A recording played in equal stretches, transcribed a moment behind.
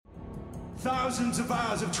Thousands of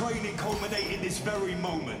hours of training culminate in this very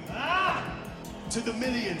moment. To the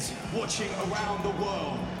millions watching around the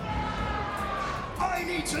world, I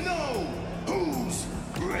need to know who's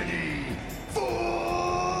ready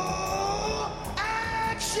for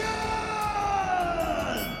action!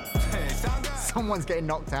 Someone's getting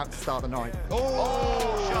knocked out to start the night.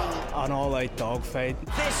 An all-out dogfight.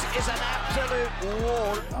 This is an absolute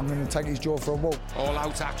war. I'm going to take his jaw for a walk.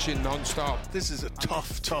 All-out action non-stop. This is a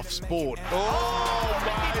tough sport. Oh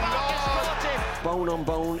my Lord! Bone on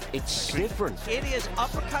bone, it's different. It is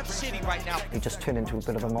uppercut city right now. He just turned into a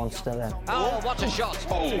bit of a monster then. Oh, what a shot.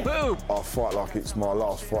 Oh. Boom. I fight like it's my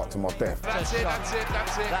last fight to my death. That's it.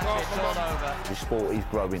 It's all over. The sport is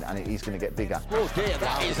growing and it is going to get bigger. Oh dear,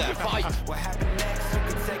 that is a fight.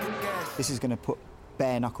 This is going to put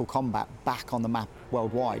bare knuckle combat back on the map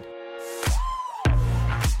worldwide.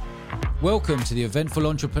 Welcome to the Eventful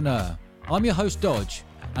Entrepreneur. I'm your host Dodge,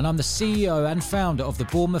 and I'm the CEO and founder of the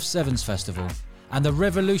Bournemouth Sevens Festival and the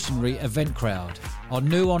revolutionary Event Crowd, our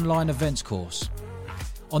new online events course.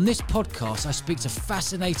 On this podcast, I speak to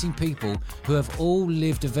fascinating people who have all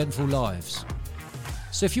lived eventful lives.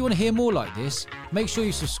 So if you want to hear more like this, make sure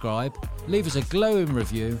you subscribe, leave us a glowing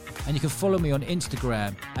review, and you can follow me on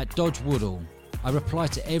Instagram at Dodge Woodall. I reply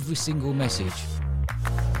to every single message.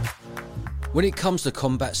 When it comes to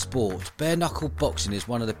combat sport, bare knuckle boxing is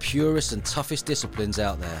one of the purest and toughest disciplines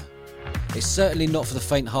out there. It's certainly not for the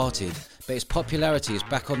faint-hearted, but its popularity is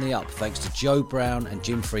back on the up thanks to Joe Brown and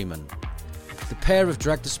Jim Freeman. The pair have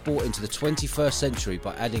dragged the sport into the 21st century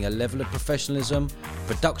by adding a level of professionalism,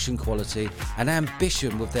 production quality and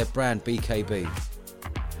ambition with their brand BKB.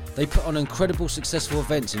 They put on incredible successful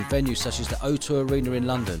events in venues such as the O2 Arena in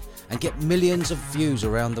London and get millions of views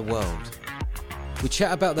around the world. We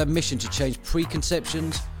chat about their mission to change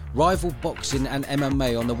preconceptions, rival boxing and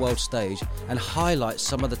MMA on the world stage, and highlight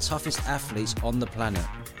some of the toughest athletes on the planet.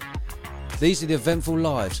 These are the eventful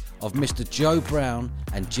lives of Mr. Joe Brown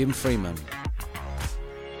and Jim Freeman.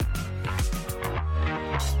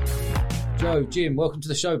 Joe, Jim, welcome to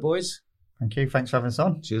the show, boys. Thank you. Thanks for having us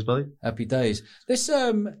on. Cheers, buddy. Happy days. Let's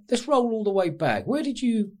roll all the way back. Where did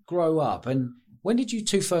you grow up, and when did you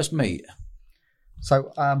two first meet?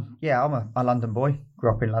 So, I'm a London boy.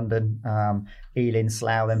 Grew up in London, Ealing,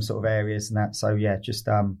 Slough, them sort of areas and that. So,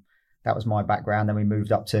 that was my background. Then we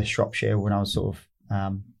moved up to Shropshire when I was sort of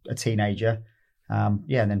a teenager. And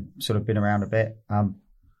then sort of been around a bit.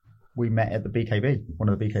 We met at the BKB, one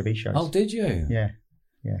of the BKB shows. Oh, did you? Yeah.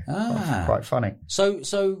 Quite funny. So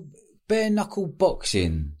bare knuckle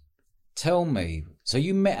boxing. Tell me. So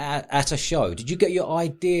you met at a show. Did you get your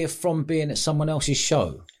idea from being at someone else's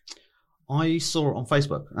show? I saw it on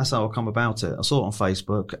Facebook. That's how I come about it. I saw it on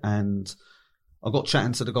Facebook and I got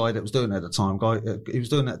chatting to the guy that was doing it at the time. He was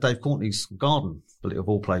doing it at Dave Courtney's garden, but of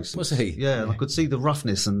all places. Was he? Yeah, and I could see the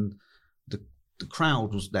roughness and the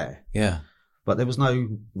crowd was there. Yeah. But there was no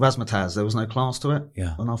razzmatazz. There was no class to it.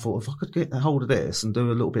 Yeah. And I thought, if I could get a hold of this and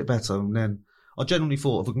do a little bit better, and then I generally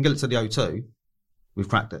thought, if we can get it to the O2, we've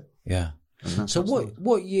cracked it. Yeah. So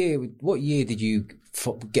what year did you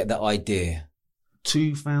get that idea?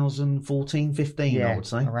 2014, 15, I would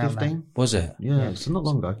say. 15. That. Was it? Yeah, it's not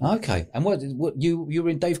long ago. Okay. And what you were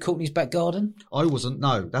in Dave Courtney's back garden? I wasn't.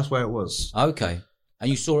 No, that's where it was. Okay. And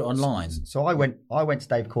you saw it online? So I went to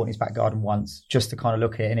Dave Courtney's back garden once just to kind of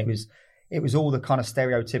look at it, and it was all the kind of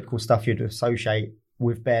stereotypical stuff you'd associate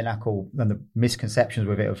with bare knuckle and the misconceptions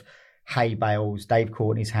with it of hay bales, Dave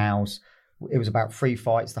Courtney's house. It was about 3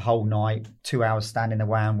 fights the whole night, 2 hours standing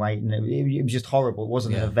around waiting. It was just horrible. It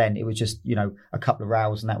wasn't an event. It was just, a couple of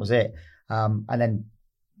rows and that was it. And then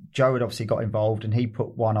Joe had obviously got involved and he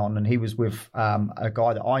put one on, and he was with a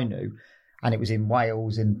guy that I knew, and it was in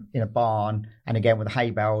Wales in a barn, and again with the hay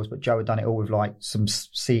bales, but Joe had done it all with like some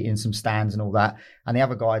seating, some stands and all that. And the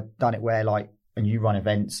other guy had done it where like, and you run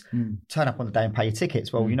events, turn up on the day and pay your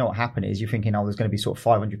tickets. Well, you know what happened is you're thinking, there's going to be sort of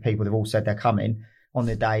 500 people. They've all said they're coming. On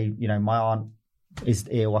the day, my aunt is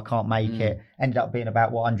ill, I can't make it. Ended up being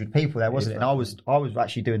about 100 people there, wasn't it? And I was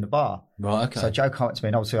actually doing the bar. Right, okay. So Joe came up to me,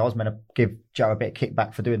 and obviously I was meant to give Joe a bit of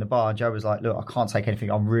kickback for doing the bar. And Joe was like, "Look, I can't take anything.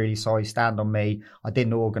 I'm really sorry. Stand on me. I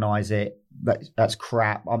didn't organise it. That's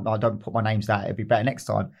crap. I don't put my names down. It'd be better next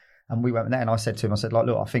time." And we went there, and I said to him,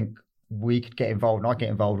 "Look, I think we could get involved, and I get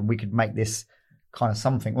involved, and we could make this kind of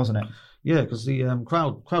something, wasn't it?" Yeah, because the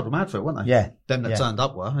crowd were mad for it, weren't they? Yeah. Them that turned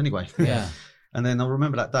up were, anyway. Yeah. And then I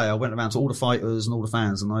remember that day I went around to all the fighters and all the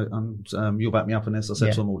fans, and you'll back me up on this. I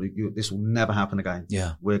said to them all, this will never happen again.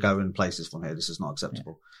 Yeah. We're going places from here. This is not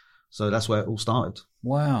acceptable. So that's where it all started.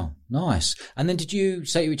 Wow. Nice. And then did you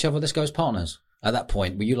say to each other, let's go as partners? At that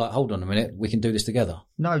point, were you like, hold on a minute, we can do this together?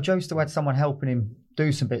 No, Joe still had someone helping him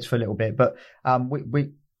do some bits for a little bit, but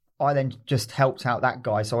I then just helped out that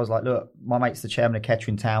guy. So I was like, look, my mate's the chairman of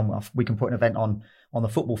Kettering Town. We can put an event on the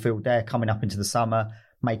football field there coming up into the summer,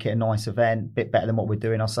 make it a nice event, a bit better than what we're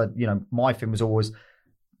doing. I said, my thing was always,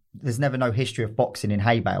 there's never no history of boxing in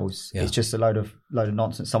hay bales. Yeah. It's just a load of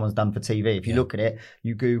nonsense someone's done for TV. If you look at it,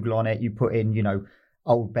 you Google on it, you put in,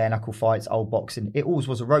 old bare knuckle fights, old boxing. It always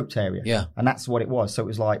was a roped area. Yeah. And that's what it was. So it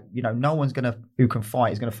was like, no one's who can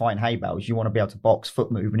fight is going to fight in hay bales. You want to be able to box,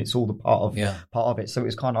 foot move, and it's all the part of it. So it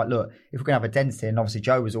was kind of like, look, if we're going to have a density, and obviously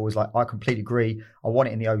Joe was always like, I completely agree. I want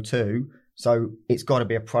it in the O2. So it's got to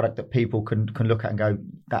be a product that people can look at and go,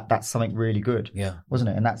 that's something really good. Yeah. Wasn't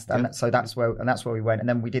it? And that's where we went. And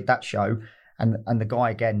then we did that show. And the guy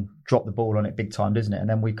again dropped the ball on it big time, doesn't it? And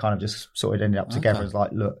then we kind of just sort of ended up together as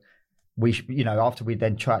like, look, after we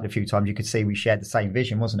then tried a few times, you could see we shared the same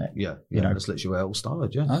vision, wasn't it? Yeah. That's literally where it all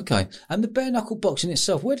started, yeah. Okay. And the bare knuckle boxing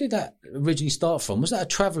itself, where did that originally start from? Was that a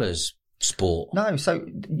traveller's sport? No. So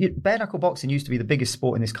bare knuckle boxing used to be the biggest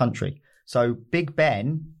sport in this country. So Big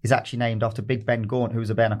Ben is actually named after Big Ben Gaunt, who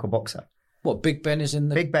was a bare knuckle boxer. What, Big Ben is in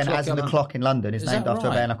the Big Ben, as in the clock in London, is named after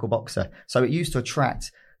a bare knuckle boxer. So it used to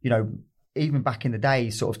attract, even back in the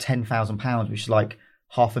day, sort of £10,000, which is like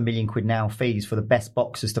 £500,000 now fees for the best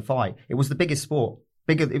boxers to fight. It was the biggest sport.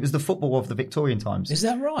 It was the football of the Victorian times. Is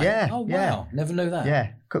that right? Yeah. Oh, wow. Yeah. Never knew that.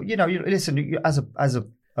 Yeah. Listen, as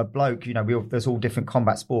a bloke, there's all different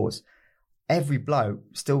combat sports. Every bloke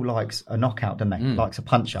still likes a knockout, doesn't they? Likes a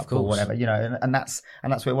punch up or whatever, and that's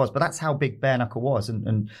what it was. But that's how big bare knuckle was.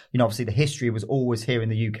 And obviously the history was always here in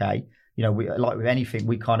the UK. We, like with anything,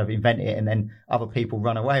 we kind of invent it, and then other people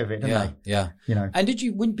run away with it, don't they? Yeah. And did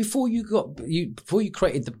you, before you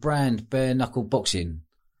created the brand Bare Knuckle Boxing,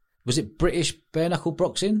 was it British Bare Knuckle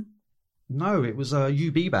Boxing? No, it was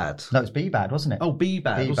UB-Bad. No, it was B-Bad, wasn't it? Oh,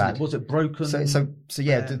 B-Bad, wasn't it? Was it Broken? So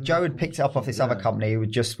yeah, Joe had picked it up off this other company who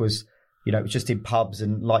was. It was just in pubs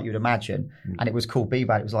and like you'd imagine, and it was called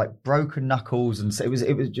B-Bad. It was like broken knuckles, and so it was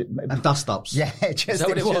just, and dust ups. Yeah, is that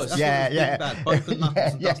what it was? Yeah. Broken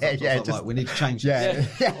knuckles and dust ups. Just, like, we need to change. Yeah.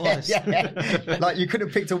 Like you could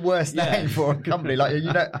have picked a worse name for a company. Like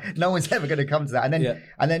no one's ever going to come to that.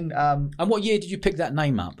 And then. And what year did you pick that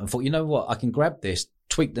name up and thought, you know what, I can grab this,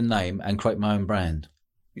 tweak the name, and create my own brand?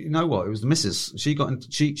 You know what? It was the missus. She got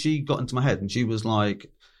into my head, and she was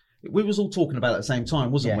like. We was all talking about it at the same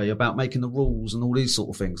time, wasn't we? About making the rules and all these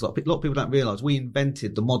sort of things. Like, a lot of people don't realise we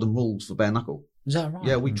invented the modern rules for bare knuckle. Is that right?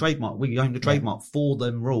 Yeah, we owned the trademark for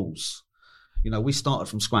them rules. We started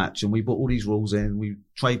from scratch and we put all these rules in. We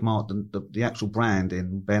trademarked the actual brand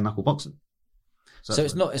in bare knuckle boxing. So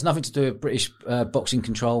it's nothing to do with British boxing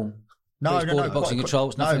control. No. Boxing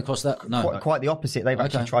controls, nothing across that. No, quite the opposite. They've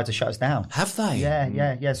actually tried to shut us down. Have they?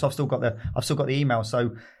 Yeah. So I've still got the email.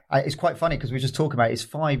 So it's quite funny because we were just talking about it. It's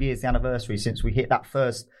 5 years the anniversary since we hit that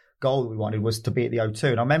first goal that we wanted was to be at the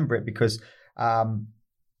O2, and I remember it because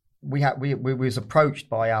we was approached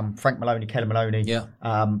by Frank Maloney, Kelly Maloney. Yeah.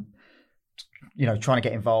 Trying to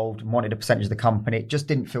get involved and wanted a percentage of the company. It just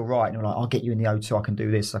didn't feel right. And we're like, I'll get you in the O2. I can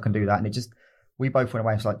do this. I can do that. And we both went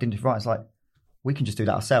away. It's like, didn't feel right. It's like, we can just do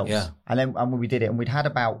that ourselves. Yeah. And when we did it, and we'd had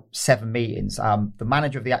about 7 meetings, the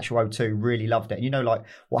manager of the actual O2 really loved it. And like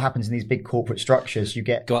what happens in these big corporate structures, you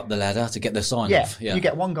go up the ladder to get the sign off. Yeah. You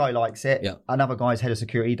get one guy likes it, another guy's head of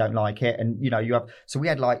security don't like it. And so we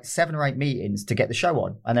had like 7 or 8 meetings to get the show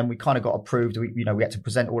on. And then we kind of got approved. We had to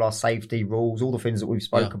present all our safety rules, all the things that we've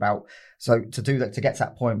spoke about. So to do that, to get to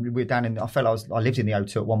that point, we were down in, I lived in the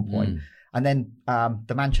O2 at one point. And then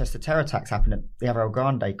the Manchester terror attacks happened at the Ariel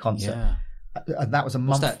Grande concert. Yeah. And that was a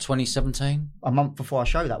month. Was that 2017? A month before our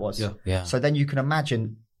show, that was. Yeah. So then you can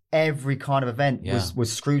imagine every kind of event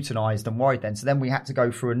was scrutinised and worried then. So then we had to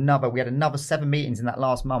go through we had another 7 meetings in that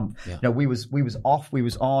last month. Yeah. We was off, we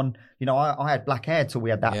was on. I had black hair till we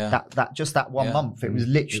had that just that 1 month. It was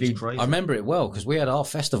literally crazy. I remember it well because we had our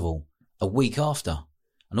festival a week after,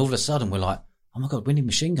 and all of a sudden we're like, oh my God, we need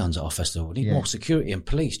machine guns at our festival. We need more security and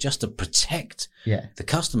police just to protect the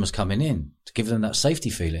customers coming in, to give them that safety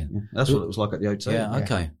feeling. Yeah, that's what it was like at the hotel. Yeah,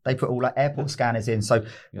 okay. They put all like airport scanners in. So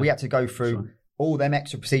we had to go through all them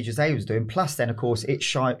extra procedures they was doing. Plus then, of course, it's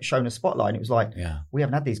shown a spotlight. And it was like, we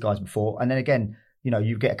haven't had these guys before. And then again,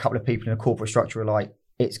 you get a couple of people in a corporate structure who are like,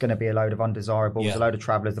 it's going to be a load of undesirables, a load of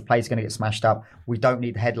travellers. The place is going to get smashed up. We don't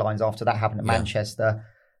need the headlines after that happened at Manchester.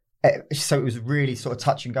 So it was really sort of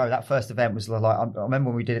touch and go. That first event was like, I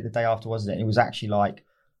remember when we did it the day after, wasn't it? It was actually like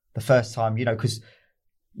the first time, because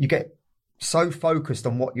you get so focused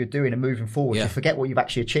on what you're doing and moving forward, you forget what you've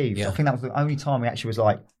actually achieved. I think that was the only time we actually was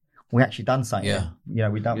like, we actually done something. Yeah.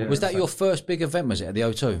 We done. Was that your first big event, was it, at the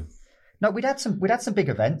O2? No, we'd had some big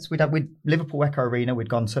events. We'd Liverpool Echo Arena we'd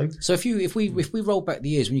gone to. So if we roll back the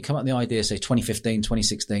years when you come up with the idea, say 2015,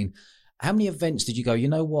 2016, how many events did you go, you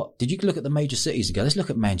know what? Did you look at the major cities and go, let's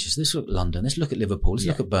look at Manchester, let's look at London, let's look at Liverpool, let's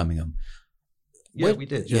look at Birmingham? Yeah, we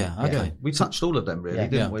did. Yeah, okay. Yeah. We touched all of them, really,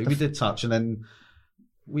 didn't we? We did touch, and then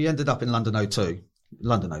we ended up in London 02.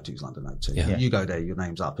 London 02 is London 02. Yeah. You go there, your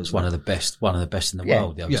name's up as well. One of the best in the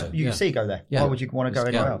world. The O2. You see, go there. Yeah. Why would you want to go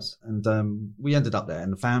anywhere else? And we ended up there,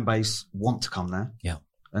 and the fan base want to come there. Yeah.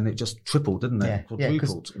 And it just tripled, didn't it?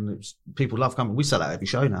 Quadrupled. And people love coming. We sell out every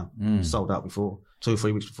show now. Sold out before, 2 or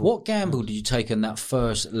 3 weeks before. What gamble did you take in that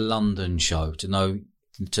first London show to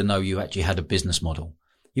know you actually had a business model?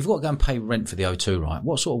 You've got to go and pay rent for the O2, right?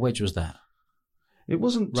 What sort of wedge was that? It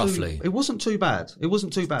wasn't roughly. It wasn't too bad. It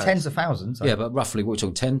wasn't too bad. Tens of thousands. Yeah, but roughly, what are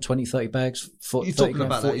we talking? 10, 20, 30 bags? You're talking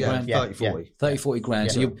about that, 30, 40. 30, 40 grand.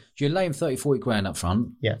 Yeah. So you're laying 30, 40 grand up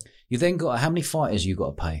front. Yeah. You then got, how many fighters you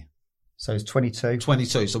got to pay? So it's 22.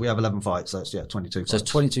 22. So we have 11 fights. So it's, 22 fights. So it's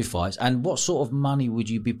 22 fights. And what sort of money would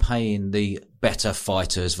you be paying the better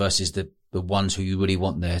fighters versus the ones who you really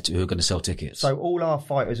want there who are going to sell tickets? So all our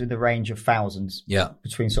fighters are in the range of thousands. Yeah.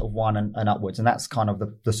 Between sort of 1 and upwards. And that's kind of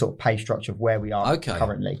the sort of pay structure of where we are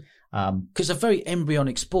currently. Because it's a very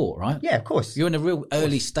embryonic sport, right? Yeah, of course. You're in the real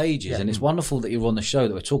early stages, and it's wonderful that you're on the show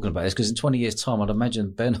that we're talking about this, because in 20 years' time, I'd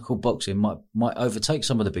imagine bare knuckle boxing might overtake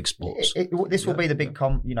some of the big sports. This will be the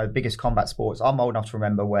biggest combat sports. I'm old enough to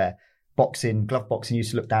remember where glove boxing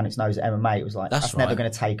used to look down its nose at MMA. It was like, that's never going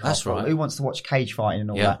to take off. Right. Who wants to watch cage fighting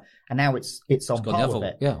and all that? And now it's on par with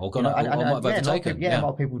it. Yeah, or might have overtaken. A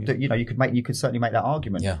lot of people do. You could certainly make that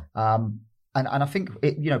argument. Yeah. And I think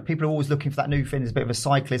people are always looking for that new thing. It's a bit of a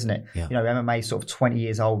cycle, isn't it? Yeah. MMA is sort of 20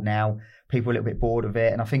 years old now. People are a little bit bored of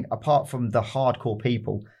it. And I think apart from the hardcore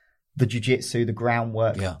people, the jiu-jitsu, the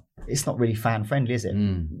groundwork, it's not really fan friendly, is it?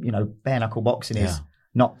 Bare knuckle boxing is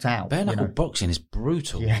knocked out. Bare knuckle boxing is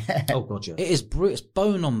brutal. Yeah. Oh god, yeah. It is brutal. It's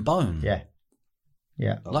bone on bone. Yeah.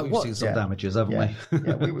 Yeah. Like we've seen some damages, haven't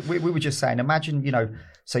we? we were just saying, imagine,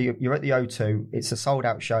 so you're at the O2, it's a sold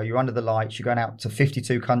out show, you're under the lights, you're going out to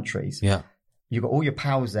 52 countries. Yeah. You've got all your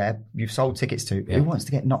pals there. You've sold tickets to. Who wants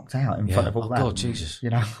to get knocked out in front of all that? God, Jesus!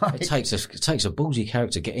 It takes a ballsy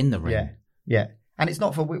character to get in the ring. Yeah. And it's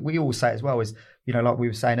not for. We all say as well as like we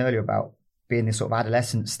were saying earlier about being this sort of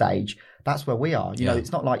adolescent stage. That's where we are.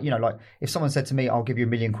 It's not like like if someone said to me, "I'll give you £1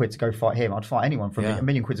 million to go fight him," I'd fight anyone for £1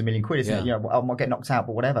 million. £1 million, isn't it? I might get knocked out,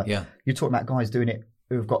 but whatever. Yeah. You're talking about guys doing it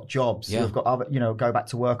who've got jobs, who've got other, go back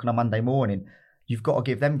to work on a Monday morning. You've got to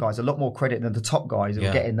give them guys a lot more credit than the top guys who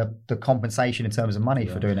are getting the compensation in terms of money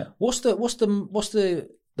for doing it. What's the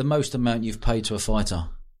most amount you've paid to a fighter?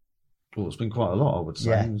 Well, it's been quite a lot, I would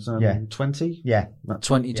say. 20? Yeah.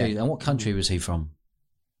 20 G's. And what country was he from?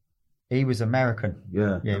 He was American.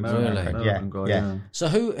 Yeah. Yeah, American guy, yeah. So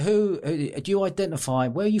who do you identify?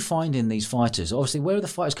 Where are you finding these fighters? Obviously, where are the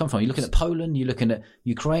fighters come from? You're looking at Poland, you're looking at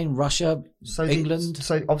Ukraine, Russia, England.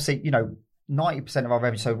 So obviously, 90% of our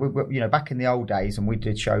revenue. So we back in the old days, and we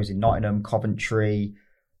did shows in Nottingham, Coventry,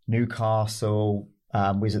 Newcastle.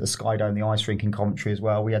 We was at the Sky Dome, the ice rink in Coventry as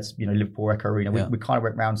well. We had Liverpool Echo Arena. We kind of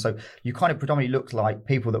went round. So you kind of predominantly looked like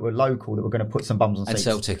people that were local that were going to put some bums on seats and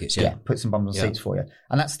sell tickets. Put some bums on seats for you.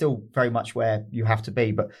 And that's still very much where you have to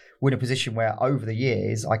be. But we're in a position where over the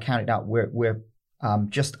years, I counted out, we're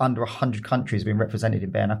just under 100 countries being represented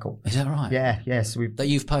in bare knuckle. Is that right? Yeah. So that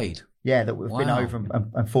you've paid. Yeah, that we've been over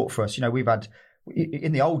and fought for us. We've had,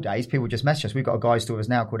 in the old days, people just message us. We've got a guy still with us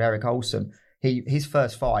now called Eric Olsen. His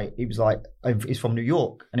first fight, he was like, he's from New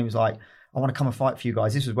York, and he was like, I want to come and fight for you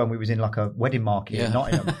guys. This was when we was in like a wedding market in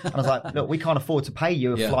Nottingham. And I was like, look, we can't afford to pay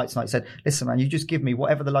you a flight tonight. He said, listen, man, you just give me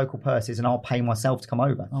whatever the local purse is and I'll pay myself to come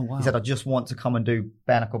over. Oh, wow. He said, I just want to come and do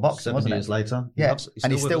bare knuckle boxing, 7 years later. Yeah.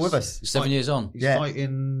 And he's still with us. 7 years on. He's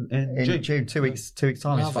fighting in June. 2 weeks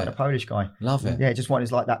time. He's fighting a Polish guy. Love it. Yeah, just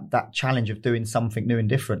wanted like that challenge of doing something new and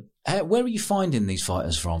different. Where are you finding these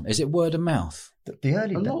fighters from? Is it word of mouth? The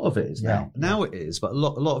early, a lot of it is now. Now it is, but a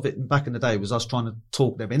lot of it back in the day was us trying to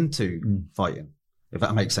talk them into fighting, if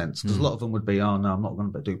that makes sense. Because a lot of them would be, oh no, I'm not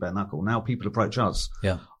going to do bare knuckle. Now people approach us.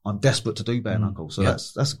 Yeah, I'm desperate to do bare knuckle, so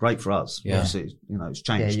that's great for us. Yeah, obviously, it's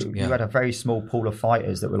changed. You had a very small pool of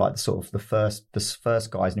fighters that were like the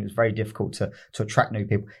first guys, and it was very difficult to attract new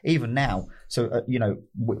people. Even now, so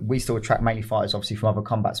we still attract mainly fighters, obviously from other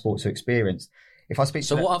combat sports who are experienced. If I speak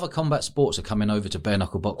what other combat sports are coming over to bare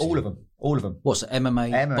knuckle boxing? All of them. What's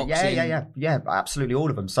MMA? Boxing? Yeah, absolutely all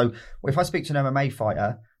of them. So if I speak to an MMA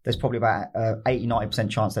fighter, there's probably about 80-90%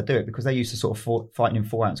 chance they'll do it because they're used to sort of fighting in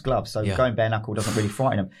 4-ounce gloves. So going bare knuckle doesn't really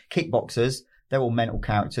frighten them. Kickboxers, they're all mental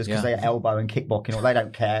characters because Yeah. they're elbow and kickboxing, or they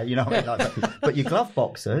don't care, you know. What I mean? But your glove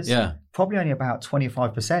boxers, probably only about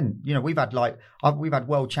 25%. You know, we've had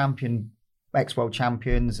ex-world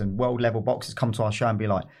champions and world level boxers come to our show and be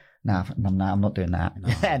like, no, I'm not doing that.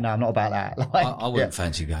 No, I'm not about that. Like, I wouldn't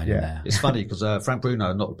fancy going in there. It's funny because Frank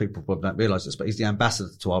Bruno, not people probably don't realise this, but he's the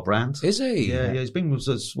ambassador to our brand. Is he? Yeah. He's been with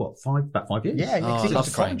us, about 5 years? Yeah, I love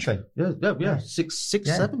Frank. Yeah.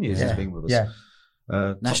 7 years he's been with us.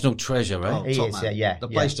 Yeah. National treasure, right? He is, man. yeah. The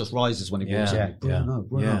place just rises when he walks in.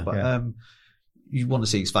 Bruno. But you want to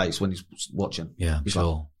see his face when he's watching. Yeah, he's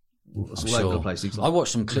sure. It's all over the place. I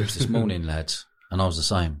watched some clips this morning, lads, and I was the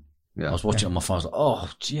same. Yeah. I was watching it on my phone. I was like, oh,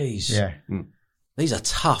 jeez. Yeah. These are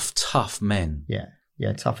tough men.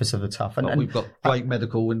 Yeah, toughest of the tough. And we've got great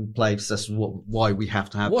medical in place. That's why we have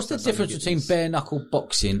to have. What's the difference between bare knuckle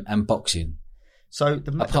boxing and boxing? So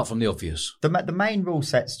apart from the obvious, the main rule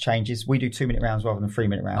sets changes. We do 2-minute rounds rather than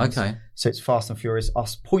 3-minute rounds. Okay. So it's fast and furious. Our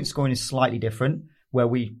point scoring is slightly different, where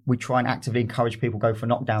we try and actively encourage people to go for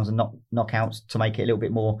knockdowns and knockouts to make it a little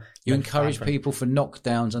bit more. You encourage people for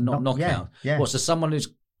knockdowns and not knockouts. Yeah. What's someone who's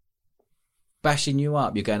bashing you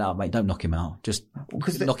up? You're going, oh mate, don't knock him out. Just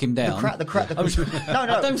knock him down. I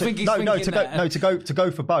don't think he's thinking that. to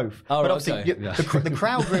go for both. Oh, but obviously, the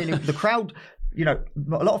crowd really, you know,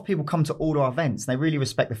 a lot of people come to all our events and they really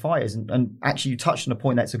respect the fighters. And actually, you touched on a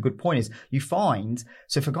point that's a good point. Is you find,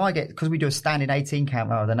 so if a guy because we do a standing 18 count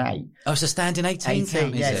rather than 8. Oh, it's a standing 18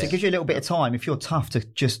 count. Yeah, so it gives you a little bit of time if you're tough to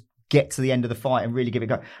just get to the end of the fight and really give it a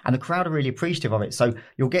go. And the crowd are really appreciative of it. So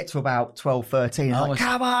you'll get to about 12, 13. And like,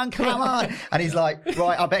 come on. And he's like,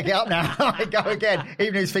 right, I better get up now. I go again.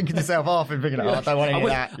 Even if he's thinking to himself half and thinking, I don't want any of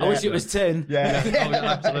that. I wish it was 10. Yeah.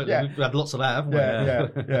 Absolutely. We've had lots of that, haven't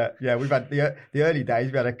we? Yeah. We've had the early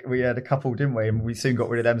days. We had a couple, didn't we? And we soon got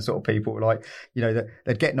rid of them sort of people. Like, you know,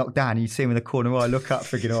 they'd get knocked down. And you see them in the corner. I look up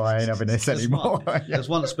thinking, I ain't having this anymore. There's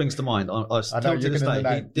one that springs to mind. I still to this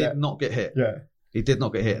day, he did not get hit. Yeah. He did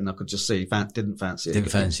not get hit, and I could just see he didn't fancy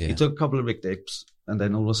it. He took a couple of rig dips, and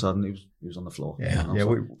then all of a sudden he was on the floor.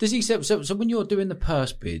 Does he? So when you're doing the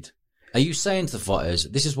purse bid, are you saying to the fighters,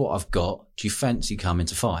 "This is what I've got. Do you fancy coming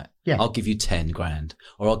to fight? Yeah. I'll give you 10 grand,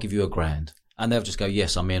 or I'll give you $1,000,000," and they'll just go,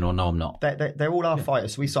 "Yes, I'm in," or "No, I'm not." They're all our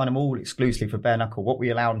fighters. So we sign them all exclusively for bare knuckle. What we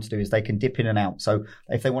allow them to do is they can dip in and out. So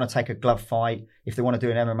if they want to take a glove fight, if they want to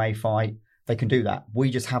do an MMA fight, they can do that. We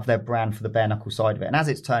just have their brand for the bare knuckle side of it. And as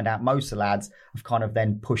it's turned out, most of the lads have kind of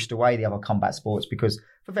then pushed away the other combat sports because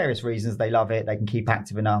for various reasons they love it. They can keep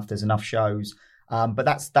active enough. There's enough shows. But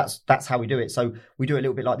that's how we do it. So we do it a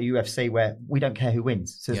little bit like the UFC where we don't care who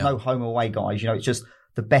wins. So there's no home or away guys. You know, it's just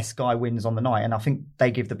the best guy wins on the night. And I think they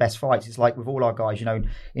give the best fights. It's like with all our guys, you know,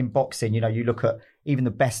 in boxing, you know, you look at even the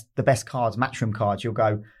best cards, matchroom cards, you'll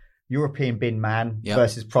go, European bin man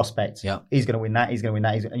versus prospect. Yeah. He's going to win that. He's going to win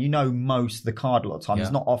that. And you know most of the card a lot of times.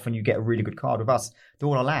 It's not often you get a really good card with us. They're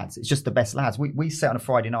all our lads. It's just the best lads. We sit on a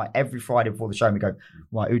Friday night, every Friday before the show, and we go,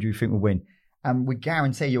 right, who do you think will win? And we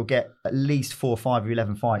guarantee you'll get at least 4 or 5 or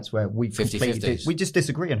 11 fights where we we just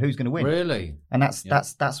disagree on who's going to win. Really? And that's what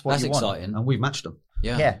that's you exciting. want. And we've matched them.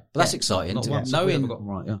 Yeah. But that's exciting.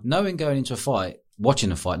 Knowing going into a fight,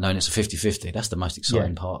 watching a fight, knowing it's a 50-50, that's the most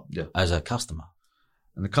exciting part as a customer.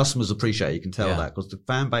 And the customers appreciate it. You can tell that because the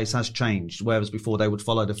fan base has changed. Whereas before they would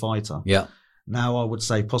follow the fighter. Yeah. Now I would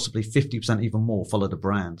say possibly 50% even more follow the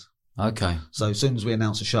brand. Okay. So as soon as we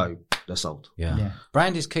announce a show, they're sold. Yeah.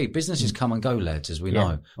 Brand is key. Businesses come and go, lads, as we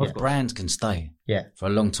know. But brands can stay for a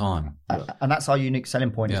long time. And that's our unique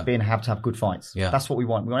selling point is being have to have good fights. Yeah. That's what we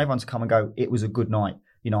want. We want everyone to come and go, it was a good night.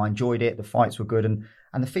 You know, I enjoyed it. The fights were good.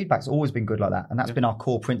 And the feedback's always been good like that. And that's been our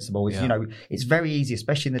core principle is, you know, it's very easy,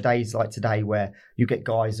 especially in the days like today where you get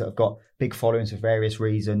guys that have got big followings for various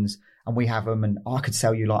reasons and we have them and I could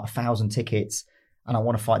sell you like 1,000 tickets and I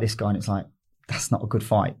want to fight this guy. And it's like, that's not a good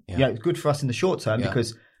fight. Yeah. You know, it's good for us in the short term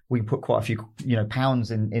because we can put quite a few, you know,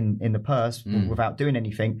 pounds in the purse without doing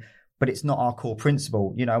anything, but it's not our core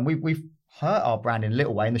principle, you know, and we've hurt our brand in a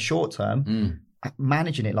little way in the short term.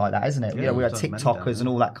 Managing it like that, isn't it? Yeah, you know, we had TikTokers and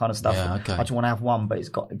all that kind of stuff. Yeah, okay. I just want to have one, but it's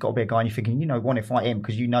got to be a guy and you're thinking, you know, want to fight him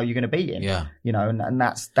because you know you're going to beat him. Yeah. You know, and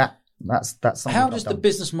that's something. How does the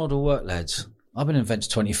business model work, lads? I've been in events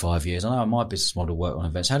 25 years. I know how my business model work on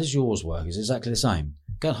events. How does yours work? Is it exactly the same?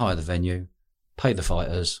 Go and hire the venue, pay the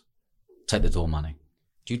fighters, take the door money.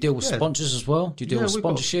 Do you deal with sponsors as well? Do you deal with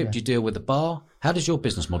sponsorship? Do you deal with the bar? How does your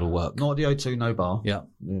business model work? Not the O2, no bar. Yeah.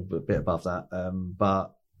 A bit above that.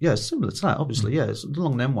 But yeah, it's similar to that, obviously. Yeah, it's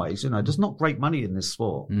along them ways. You know, there's not great money in this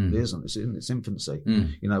sport. There isn't. It's in its infancy.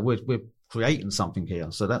 You know, we're creating something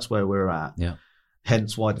here. So that's where we're at. Yeah.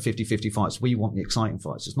 Hence why the 50-50 fights, we want the exciting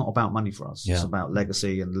fights. It's not about money for us. It's about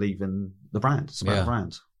legacy and leaving the brand. It's about the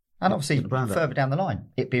brand. And obviously, further down the line,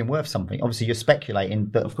 it being worth something. Obviously, you're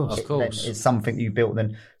speculating that it's something that you built,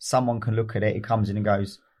 then someone can look at it, it comes in and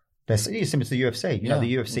goes, it's similar to the UFC. You know,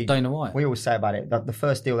 the UFC, Dana White. We always say about it, that the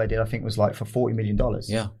first deal they did, I think, was like for $40 million.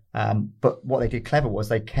 Yeah. But what they did clever was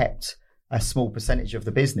they kept a small percentage of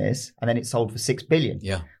the business and then it sold for $6 billion.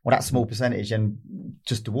 Yeah. Well, that small percentage and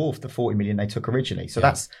just dwarfed the $40 million they took originally. So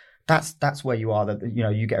that's where you are, that, you know,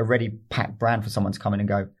 you get a ready packed brand for someone to come in and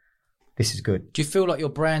go, this is good. Do you feel like your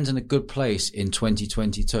brand's in a good place in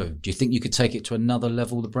 2022? Do you think you could take it to another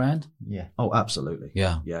level, the brand? Yeah. Oh, absolutely.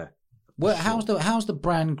 Yeah. Yeah. Well, how's the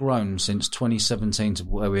brand grown since 2017 to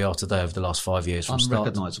where we are today over the last 5 years?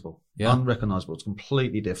 Unrecognisable. Yeah. Unrecognisable. It's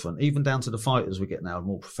completely different. Even down to the fighters we get now,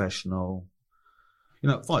 more professional. You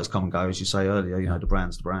know, fighters come and go, as you say earlier. You know, the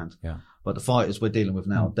brand's the brand. Yeah. But the fighters we're dealing with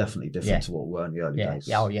now are definitely different to what we were in the early days.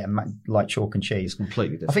 Yeah. Oh, yeah. Like chalk and cheese. It's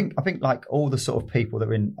completely different. I think like all the sort of people that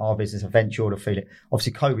are in our business eventually feel it.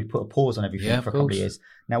 Obviously, COVID put a pause on everything for a couple of years.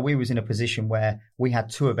 Now, we was in a position where we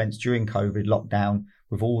had 2 events during COVID lockdown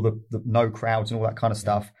with all the no crowds and all that kind of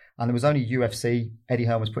stuff. And there was only UFC. Eddie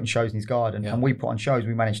Hearn was putting shows in his garden, and we put on shows.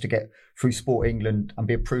 We managed to get through Sport England and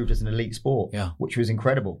be approved as an elite sport, which was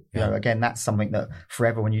incredible. You know, again, that's something that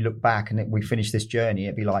forever, when you look back and we finish this journey,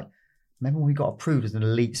 it'd be like, remember when we got approved as an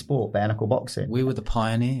elite sport, bare knuckle boxing? We were the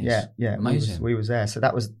pioneers. Yeah, amazing. We was there. So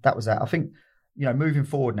that was that. I think, you know, moving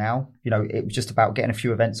forward now, you know, it was just about getting a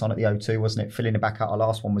few events on at the O2, wasn't it? Filling it back out. Our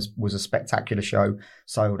last one was a spectacular show,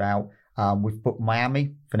 sold out. We've booked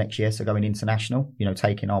Miami for next year, so going international, you know,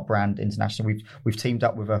 taking our brand international. We've teamed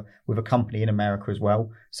up with a company in America as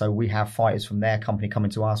well. So we have fighters from their company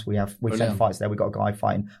coming to us. We've sent fights there. We've got a guy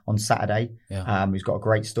fighting on Saturday. Who's got a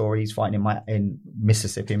great story. He's fighting in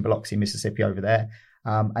Mississippi, in Biloxi, Mississippi over there.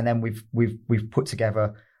 And then we've put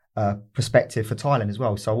together a perspective for Thailand as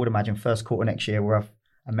well. So I would imagine first quarter next year we'll have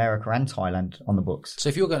America and Thailand on the books. So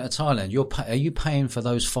if you're going to Thailand, are you paying for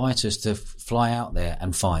those fighters to fly out there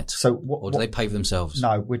and fight? So or do they pay for themselves?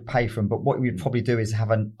 No, we'd pay for them. But what we'd probably do is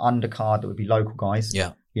have an undercard that would be local guys.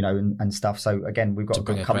 Yeah. You know, and stuff. So again, we've got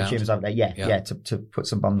a couple of gyms over there. Yeah. To put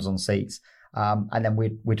some bums on seats. And then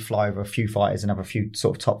we'd fly over a few fighters and have a few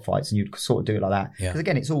sort of top fights, and you'd sort of do it like that. Because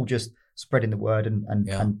again, it's all just spreading the word and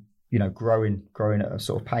you know, growing at a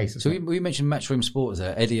sort of pace. So we mentioned Matchroom Sports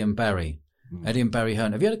there, Eddie and Barry. Eddie and Barry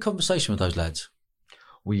Hearn. Have you had a conversation with those lads?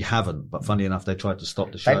 We haven't, but funny enough, they tried to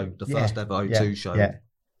stop the show, the first ever O2 show. Yeah.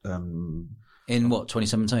 In what,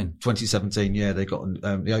 2017? 2017, yeah. They got the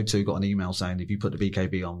O2 got an email saying, if you put the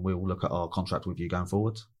BKB on, we'll look at our contract with you going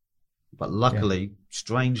forward. But luckily,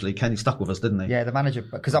 strangely, Kenny stuck with us, didn't he? Yeah, the manager,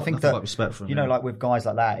 because I think that, respect for him, you know, like with guys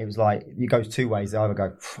like that, it was like, it goes two ways. They either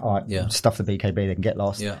go, all right, stuff the BKB, they can get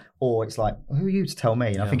lost. Yeah. Or it's like, who are you to tell me?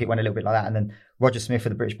 And I think it went a little bit like that. And then Roger Smith of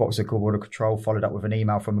the British Boxer Board of Control followed up with an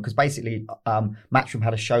email from him, because basically Matchroom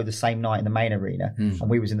had a show the same night in the main arena and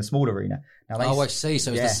we was in the small arena. Now I see.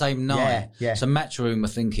 So it's the same night. Yeah. So Matchroom are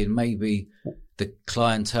thinking maybe the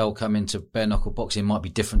clientele coming to bare knuckle boxing might be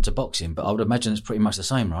different to boxing, but I would imagine it's pretty much the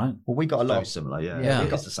same, right? Well, we got a lot. Very similar, yeah.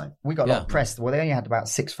 It's the same. We got a lot of press. Well, they only had about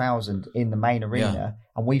 6,000 in the main arena,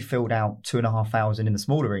 and we filled out 2,500 in the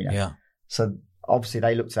small arena. Yeah. So obviously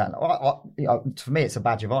they looked at it. For me, it's a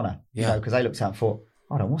badge of honour, you know, because they looked at it and thought,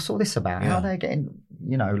 hold on, what's all this about? How are they getting,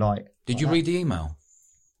 you know, like... Did you read the email?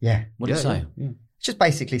 Yeah. What did it say? Yeah. It just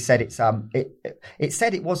basically said it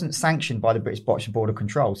said it wasn't sanctioned by the British Boxing Board of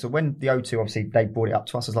Control. So when the O2, obviously, they brought it up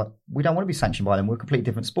to us, I was like, we don't want to be sanctioned by them. We're a completely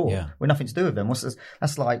different sport. Yeah. We're nothing to do with them.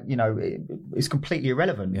 That's like, you know, it's completely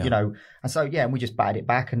irrelevant, you know. And so, and we just batted it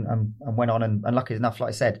back and went on. And lucky enough, like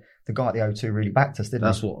I said, the guy at the O2 really backed us, didn't he?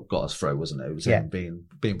 That's what got us through, wasn't it? It was him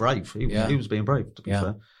being brave. He was being brave, to be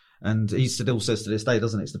fair. And he still says to this day,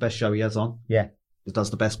 doesn't it? It's the best show he has on. Yeah. It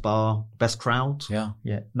does the best bar, best crowd. Yeah.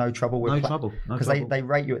 No trouble with trouble. Because they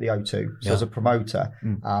rate you at the O2. So as a promoter,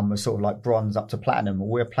 we're sort of like bronze up to platinum.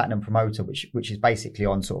 We're a platinum promoter, which is basically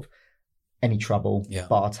on sort of any trouble,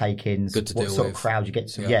 bar take-ins, what sort of crowd you get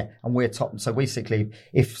to. Yeah. And we're top. So basically,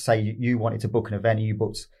 if say you wanted to book an event and you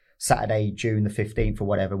booked Saturday, June the 15th or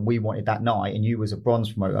whatever, and we wanted that night and you was a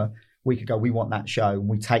bronze promoter, we could go, we want that show, and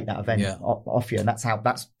we take that event off you. And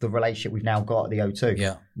that's the relationship we've now got at the O2.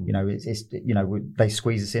 Yeah. You know, it's you know, they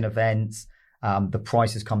squeeze us in events. The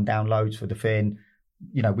prices come down loads for the thing.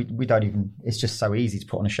 You know, we don't even, it's just so easy to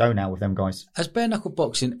put on a show now with them guys. Has bare knuckle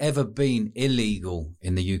boxing ever been illegal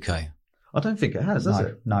in the UK? I don't think it has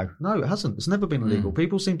it? No, it hasn't. It's never been illegal.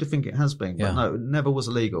 People seem to think it has been, but no, it never was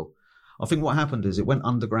illegal. I think what happened is it went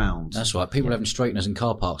underground. That's right. People were having straighteners in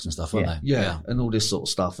car parks and stuff, weren't they? Yeah, and all this sort of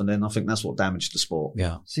stuff. And then I think that's what damaged the sport.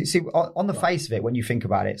 Yeah. See, on the face of it, when you think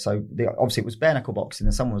about it, so obviously it was bare knuckle boxing,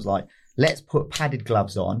 and someone was like, let's put padded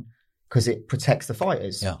gloves on, because it protects the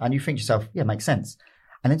fighters. Yeah. And you think to yourself, yeah, it makes sense.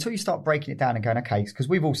 And until you start breaking it down and going, okay, because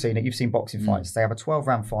we've all seen it, you've seen boxing fights. They have a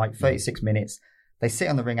 12-round fight, 36 minutes. They sit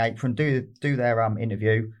on the ring apron, do their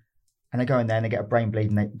interview, and they go in there and they get a brain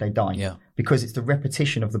bleed and they die. Yeah. Because it's the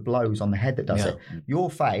repetition of the blows on the head that does it.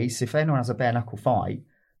 Your face, if anyone has a bare knuckle fight,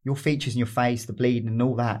 your features in your face, the bleeding and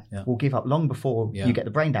all that will give up long before you get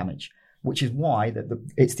the brain damage, which is why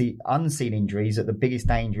it's the unseen injuries that are the biggest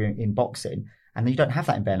danger in boxing. And then you don't have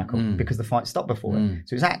that in bare knuckle because the fight stopped before it.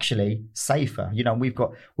 So it's actually safer. You know,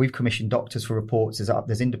 we've commissioned doctors for reports.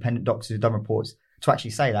 There's independent doctors who've done reports to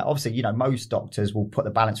actually say that. Obviously, you know, most doctors will put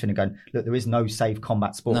the balance in and go, look, there is no safe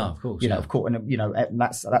combat sport. No, of course. You know, of course, and you know,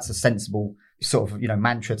 that's a sensible sort of, you know,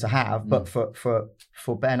 mantra to have. But for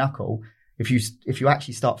bare knuckle, if you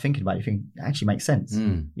actually start thinking about it, you think it actually makes sense.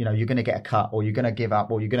 You know, you're going to get a cut, or you're going to give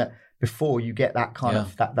up, or you're going to, before you get that kind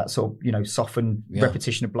of that sort of, you know, softened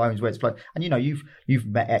repetition of blows where it's blown. And you know, you've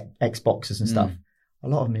met ex-boxers and stuff. A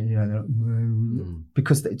lot of them, you know, they're like,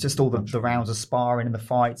 because it's just all the rounds of sparring and the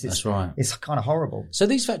fights. That's right. It's kind of horrible. So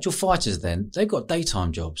these actual fighters, then they've got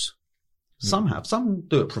daytime jobs. Some have. Some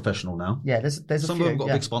do it professional now. Yeah, there's some a few, of them got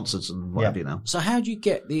big sponsors and what have you now. So how do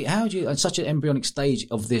you at such an embryonic stage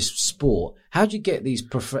of this sport, how do you get these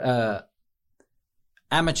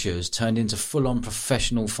amateurs turned into full-on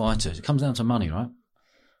professional fighters? It comes down to money, right?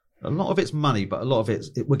 A lot of it's money, but a lot of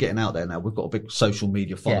we're getting out there now. We've got a big social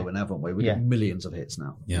media following, haven't we? We get millions of hits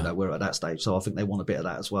now. You know, we're at that stage. So I think they want a bit of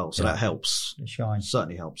that as well. So that helps. It shines.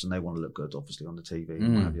 Certainly helps. And they want to look good, obviously, on the TV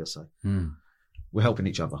and what have you. So we're helping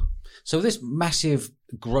each other. So this massive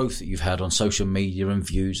growth that you've had on social media and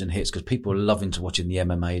views and hits, because people are loving to watch in the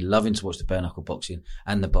MMA, loving to watch the bare knuckle boxing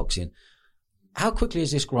and the boxing. How quickly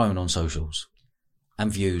has this grown on socials?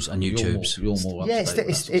 And views and YouTube's. You're more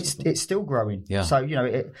it's still growing. Yeah. So, you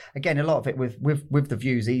know, again, a lot of it with the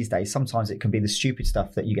views these days, sometimes it can be the stupid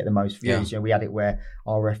stuff that you get the most views. Yeah. You know, we had it where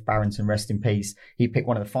RF Barrington, rest in peace, he picked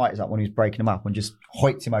one of the fighters up when he was breaking him up and just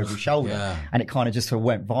hoiked him over his shoulder. And it kind of just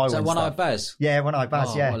went viral. Is that One-Eyed Baz? Yeah, One-Eyed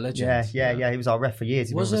Baz, what a legend. Yeah. He was our ref for years.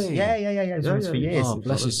 He was he? Yeah. He was with us for years. Oh,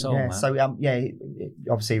 bless his soul, man. So,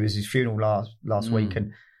 obviously it was his funeral last week,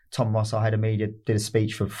 and Tom Ross, our head of media, did a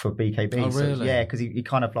speech for BKB. Oh, really? So, yeah, because he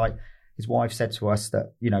kind of like, his wife said to us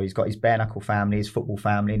that, you know, he's got his bare knuckle family, his football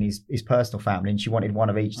family, and his personal family, and she wanted one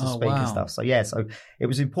of each to speak and stuff. So, so it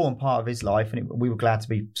was an important part of his life, and we were glad to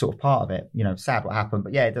be sort of part of it. You know, sad what happened,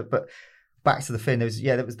 but but back to the thing, there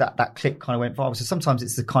was that clip kind of went viral. So sometimes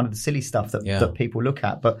it's the kind of the silly stuff that people look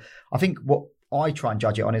at. But I think what I try and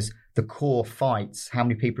judge it on is the core fights, how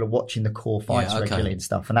many people are watching the core fights regularly and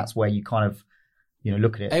stuff, and that's where you kind of, you know,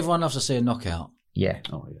 look at it. Everyone loves to see a knockout. Yeah.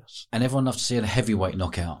 Oh, yes. And everyone loves to see a heavyweight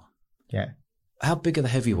knockout. Yeah. How big are the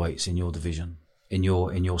heavyweights in your division, in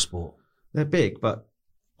your sport? They're big, but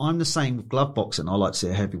I'm the same with glove boxing. I like to see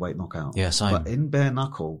a heavyweight knockout. Yeah, same. But in bare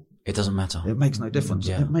knuckle, it doesn't matter. It makes no difference.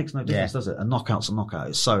 Yeah. It makes no difference, does it? A knockout's a knockout.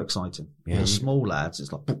 It's so exciting. Yeah. The small lads,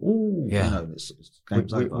 it's like, ooh, you know, it's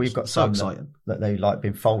game's over. We've got so some exciting that they like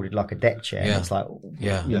been folded like a deck chair. Yeah. And it's like,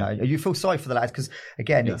 you know, you feel sorry for the lads because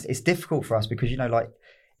again, it's difficult for us because, you know, like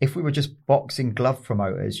if we were just boxing glove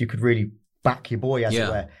promoters, you could really back your boy as it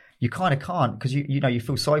were. You kind of can't because you know you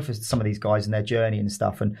feel sorry for some of these guys and their journey and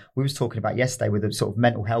stuff. And we was talking about yesterday with the sort of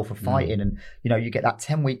mental health of fighting, and you know you get that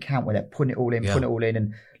 10-week count where they're putting it all in,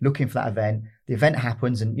 and looking for that event. The event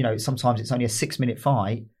happens, and you know sometimes it's only a 6-minute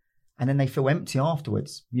fight, and then they feel empty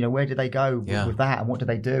afterwards. You know, where do they go with that, and what do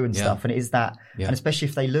they do and stuff? And it is that, and especially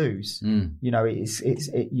if they lose, you know,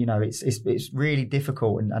 it's really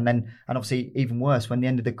difficult. And obviously even worse when the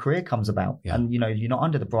end of the career comes about, and you know you're not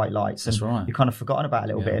under the bright lights, and you're kind of forgotten about it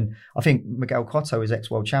a little bit. And I think Miguel Cotto, his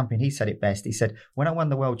ex-world champion, he said it best. He said, "When I won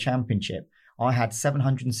the world championship, I had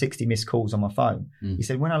 760 missed calls on my phone." He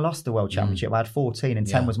said, "When I lost the world championship, I had 14, and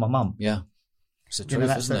 10 was my mum." Yeah, it's the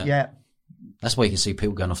truth, isn't it? Yeah. That's why you can see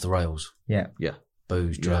people going off the rails. Yeah.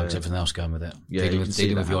 Booze, drugs, everything else going with it. Yeah,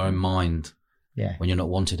 dealing with your own mind. Yeah. When you're not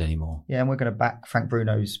wanted anymore. Yeah, and we're going to back Frank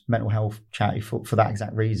Bruno's mental health charity for that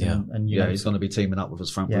exact reason. Yeah. And you know, he's going to be teaming up with us,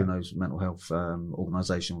 Frank Bruno's mental health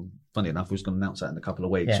organisation. Funny enough, we're going to announce that in a couple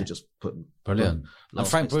of weeks. Yeah. We're just putting brilliant. And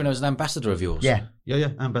Frank Bruno's an ambassador of yours. Yeah. Yeah,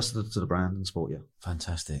 ambassador to the brand and sport. Yeah,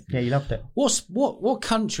 fantastic. Yeah, you loved it. What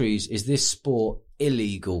countries is this sport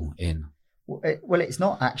illegal in? Well, it's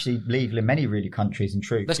not actually legal in many really countries, in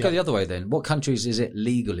truth. Let's go the other way then. What countries is it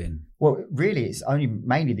legal in? Well, really, it's only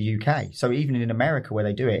mainly the UK. So even in America where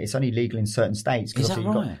they do it, it's only legal in certain states. Is that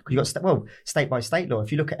right? Because you got state by state law.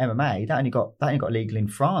 If you look at MMA, that only got legal in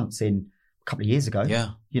France in a couple of years ago. Yeah.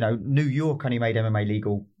 You know, New York only made MMA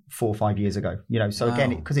legal 4 or 5 years ago. You know, so again,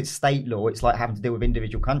 because it's state law, it's like having to deal with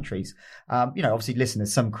individual countries. You know, obviously, listen,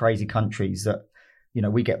 there's some crazy countries that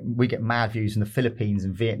we get mad views in the Philippines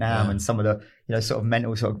and Vietnam and some of the, sort of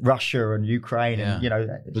mental sort of Russia and Ukraine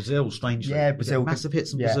and, Brazil, strangely. Yeah, Brazil. Massive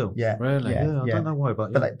hits in Brazil. Yeah. Really? Yeah, I don't know why,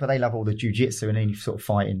 but but they love all the jiu-jitsu and any sort of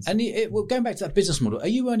fighting. And going back to that business model, are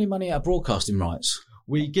you earning money out of broadcasting rights?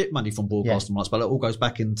 We get money from broadcasting rights, but it all goes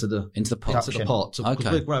back into the pot.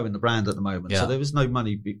 Because we're growing the brand at the moment. So there is no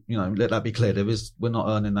money, let that be clear. We're not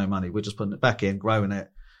earning no money. We're just putting it back in, growing it,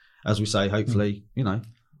 as we say, hopefully,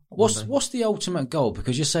 What's the ultimate goal?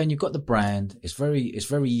 Because you're saying you've got the brand, it's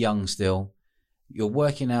very young still. You're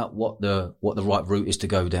working out what the right route is to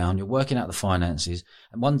go down. You're working out the finances,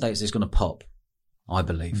 and one day it's going to pop. I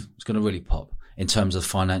believe it's going to really pop in terms of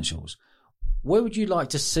financials. Where would you like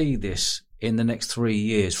to see this in the next 3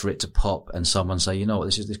 years for it to pop and someone say, you know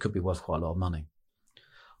what, this could be worth quite a lot of money?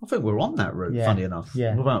 I think we're on that route, funny enough.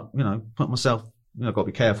 Yeah. Without, putting myself, got to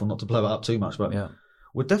be careful not to blow it up too much, but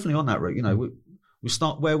we're definitely on that route. We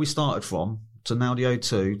start where we started from to now the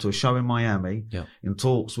O2 to a show in Miami, in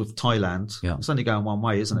talks with Thailand. Yeah. It's only going one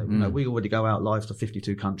way, isn't it? We already go out live to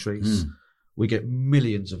 52 countries. We get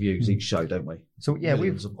millions of views each show, don't we? So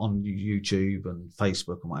millions on YouTube and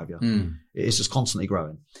Facebook and what have you. It's just constantly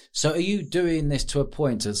growing. So are you doing this to a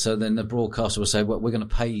point so then the broadcaster will say, well, we're going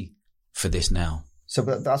to pay for this now? So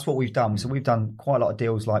that's what we've done. So we've done quite a lot of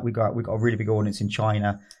deals. Like we got a really big audience in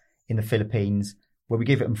China, in the Philippines, where we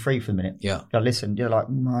give it them free for the minute. Yeah. Listen,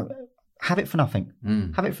 have it for nothing.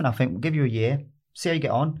 Have it for nothing. We'll give you a year, see how you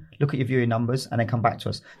get on, look at your viewing numbers, and then come back to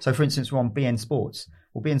us. So, for instance, we're on BN Sports.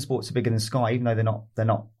 Well, BN Sports are bigger than Sky, even though they're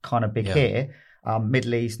not kind of big here.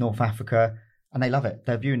 Middle East, North Africa, and they love it.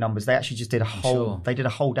 Their viewing numbers. They actually just did a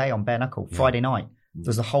whole day on Bare Knuckle Friday night.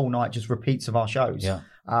 There's a whole night just repeats of our shows. Yeah.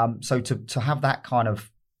 So to have that kind of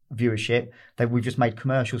viewership, we've just made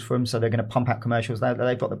commercials for them. So they're going to pump out commercials.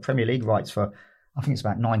 They've got the Premier League rights for, I think it's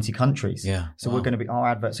about 90 countries. Yeah. So we're going to our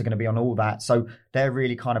adverts are going to be on all that. So they're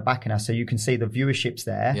really kind of backing us. So you can see the viewership's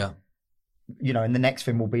there. Yeah. And the next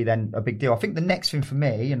thing will be then a big deal. I think the next thing for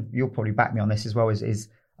me, and you'll probably back me on this as well, is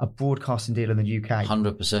a broadcasting deal in the UK.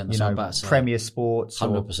 100%. Premier Sports.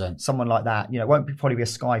 100%. Someone like that. It won't probably be a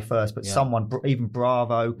Sky first, but someone, even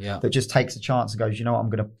Bravo, that just takes a chance and goes, you know what, I'm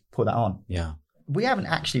going to put that on. Yeah. We haven't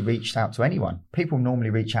actually reached out to anyone. People normally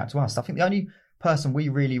reach out to us. I think the only person we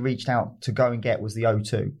really reached out to go and get was the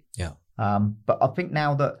O2. Yeah. But I think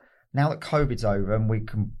now that COVID's over and we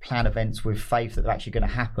can plan events with faith that they're actually going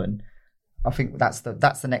to happen, I think that's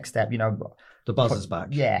the next step. The buzz is back.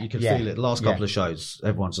 Yeah. You can feel it. The last couple of shows,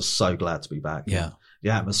 everyone's just so glad to be back. Yeah. The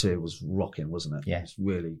atmosphere was rocking, wasn't it? Yeah.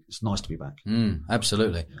 It's nice to be back.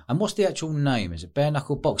 Absolutely. And what's the actual name? Is it Bare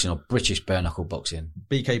Knuckle Boxing or British Bare Knuckle Boxing?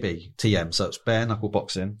 BKB, TM. So it's Bare Knuckle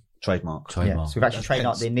Boxing, trademark. Yeah. So we've actually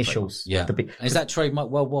trademarked the initials. Yeah. And is that trademark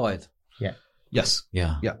worldwide? Yeah. Yes.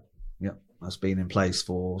 Yeah. Yeah. Yeah. That's been in place since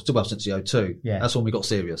the O2. Yeah. That's when we got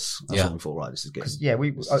serious. That's when we thought, right, this is good. Yeah,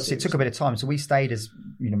 it took a bit of time. So we stayed as,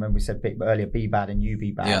 remember we said earlier, be bad and you be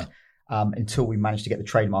bad. Until we managed to get the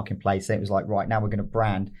trademark in place. Then it was like, right, now we're going to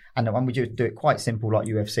brand. And when we do it quite simple, like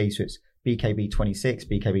UFC, so it's BKB 26,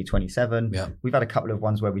 BKB 27. Yeah. We've had a couple of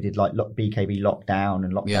ones where we did like BKB Lockdown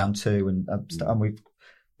and Lockdown 2 and we've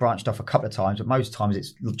branched off a couple of times, but most times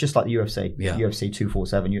it's just like the UFC, UFC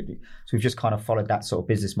 247. So we've just kind of followed that sort of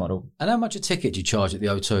business model. And how much a ticket do you charge at the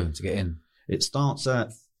O2 to get in? It starts at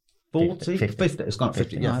 40, 50. It's gone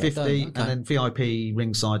 50. Yeah, 50. Okay. And then VIP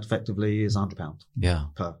ringside effectively is £100. Yeah.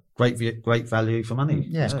 Per great value for money.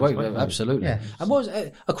 Yeah, it's great. Absolutely. Yeah.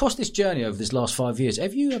 And across this journey over this last 5 years,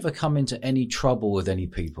 have you ever come into any trouble with any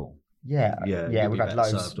people? Yeah, we've had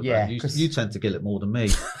loads. Yeah, you tend to get it more than me.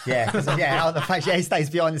 On the face, he stays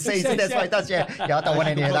behind the scenes. That's what he does. Yeah, I don't want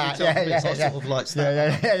any of that.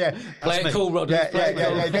 Yeah. Play it cool, Rod.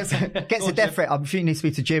 Yeah. Gets a death threat. I'm sure you need to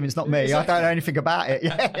speak to Jim. It's not me. I don't know anything about it.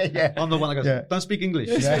 Yeah. I'm the one that goes, don't speak English.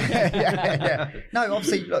 Yeah. No,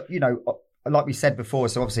 obviously, like we said before,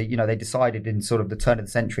 so obviously, they decided in sort of the turn of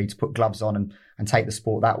the century to put gloves on and take the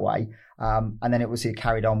sport that way. And then it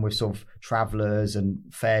carried on with sort of travellers and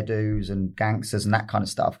fair dues and gangsters and that kind of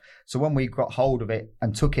stuff. So when we got hold of it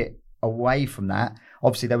and took it away from that,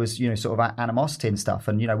 obviously there was, sort of animosity and stuff.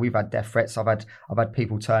 And, we've had death threats. I've had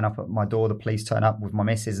people turn up at my door, the police turn up with my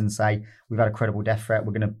missus and say, we've had a credible death threat.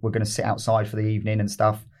 We're going to sit outside for the evening and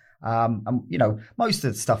stuff. And most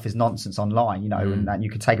of the stuff is nonsense online, and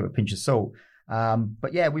you can take it with a pinch of salt.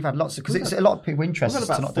 But yeah, we've had lots of, because it's a lot of people interested. We've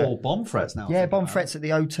had about 4 bomb threats now. Yeah, bomb threats at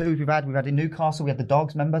the O2 we've had in Newcastle, we had the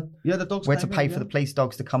dogs, remember? Yeah, the dogs. We had to pay for the police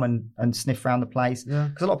dogs to come and sniff around the place. Yeah.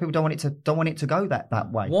 Because a lot of people don't want it to go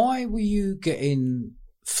that way. Why were you getting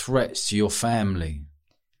threats to your family?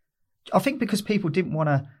 I think because people didn't want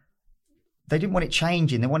to, they didn't want it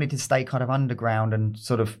changing. They wanted to stay kind of underground and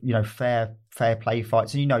sort of, fair play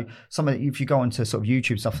fights. And, if you go onto sort of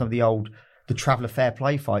YouTube stuff, some of the Traveller Fair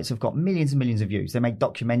Play fights have got millions and millions of views. They make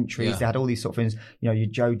documentaries. Yeah. They had all these sort of things, your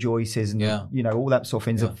Joe Joyces and, all that sort of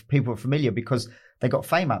things of people are familiar because they got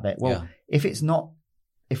fame out there. Well, if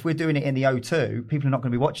we're doing it in the O2, people are not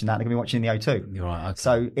going to be watching that. They're going to be watching in the O2. You're right. Okay.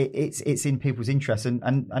 So it's in people's interest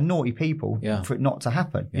and naughty people for it not to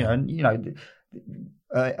happen.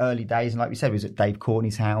 Early days, and like we said, it was at Dave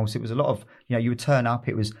Courtney's house. It was a lot of, you would turn up,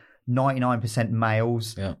 it was 99%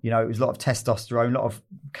 males. Yeah. It was a lot of testosterone, a lot of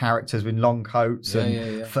characters with long coats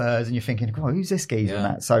and furs, and you're thinking, oh, who's this geezer and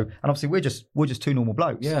that? So, and obviously we're just two normal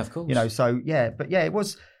blokes. Yeah, of course. It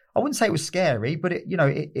was, I wouldn't say it was scary, but it you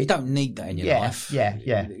don't need that in your life.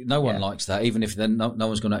 Yeah. No one likes that, even if then no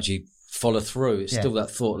one's going to actually follow through. It's still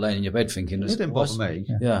that thought laying in your bed thinking. It didn't bother me.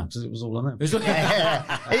 Yeah. Because it was all on him.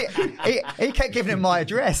 He kept giving him my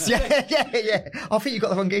address. Yeah. I think you got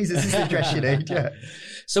the wrong geezer. This is the address you need. Yeah.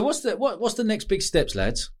 So what's the next big steps,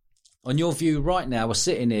 lads? On your view right now, we're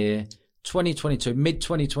sitting here, 2022, mid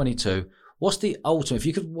 2022. What's the ultimate? If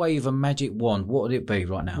you could wave a magic wand, what would it be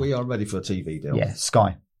right now? We are ready for a TV deal. Yeah,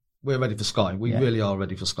 Sky. We're ready for Sky. We really are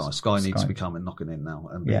ready for Sky. Sky needs to be coming knocking in now,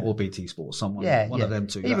 or BT Sports, one of them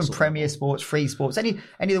two. Even Premier Sports, Free Sports, any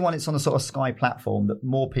of the one that's on the sort of Sky platform that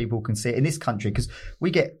more people can see it in this country, because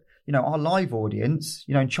we get, our live audience,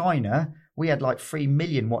 in China, we had like 3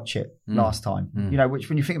 million watch it last time. Which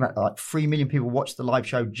when you think about it, like 3 million people watched the live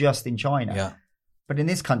show just in China. Yeah. But in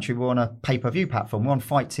this country, we're on a pay-per-view platform. We're on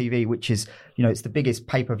Fight TV, which is, it's the biggest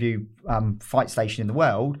pay-per-view fight station in the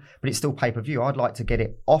world, but it's still pay-per-view. I'd like to get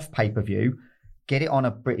it off pay-per-view, get it on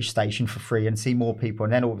a British station for free and see more people.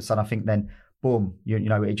 And then all of a sudden, I think then, boom,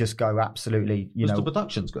 it just go absolutely, The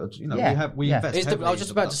production's good. We invest heavily. I was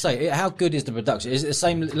just about to say, how good is the production? Is it the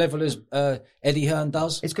same level as Eddie Hearn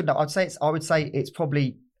does? It's good. I would say it's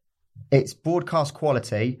broadcast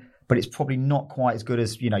quality, but it's probably not quite as good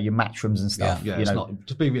as your Matchrooms and stuff. Yeah, it's not.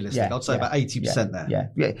 To be realistic, I'd say about 80%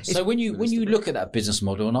 there. Yeah. So when you look at that business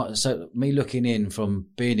model, and me looking in from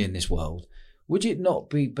being in this world, would it not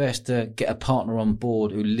be best to get a partner on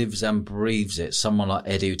board who lives and breathes it? Someone like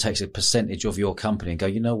Eddie who takes a percentage of your company and go,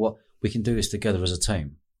 you know what, we can do this together as a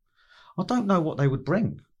team. I don't know what they would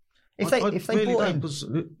bring. If they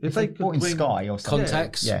brought in Sky or something,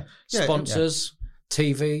 contacts, sponsors.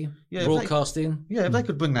 TV, broadcasting. If they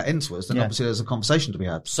could bring that into us, then obviously there's a conversation to be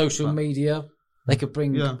had. Social media, they could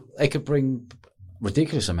bring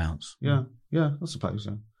ridiculous amounts. Yeah, I suppose.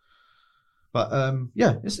 Yeah. But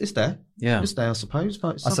it's there. Yeah, it's there, I suppose.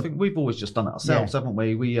 But it's something we've always just done it ourselves, haven't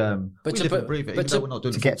we? We live and breathe it, even though we're not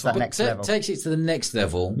doing it. To get to that next level, takes it to the next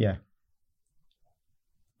level. Yeah,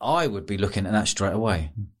 I would be looking at that straight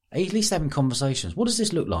away. At least having conversations. What does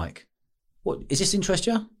this look like? What is this interest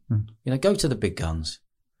you? Go to the big guns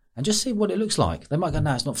and just see what it looks like. They might go,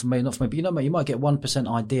 no, it's not for me, not for me. But you might get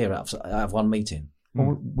 1% idea out of one meeting.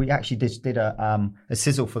 Well, we actually did a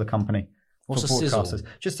sizzle for the company. What's a sizzle?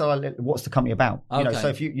 Just so what's the company about? Okay. So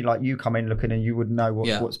if you come in looking and you would know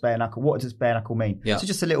what's bare knuckle. What does bare knuckle mean? Yeah. So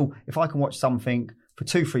just a little. If I can watch something for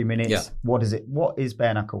 2-3 minutes, what is it? What is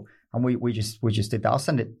bare knuckle? And we just did that. I'll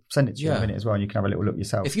send it to you in a minute as well, and you can have a little look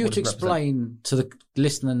yourself. If you were to explain to the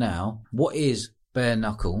listener now what is bare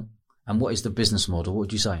knuckle and what is the business model, what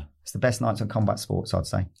would you say? It's the best nights on combat sports, I'd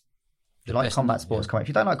say. If you like combat sports, come. If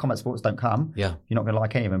you don't like combat sports, don't come. Yeah. You're not going to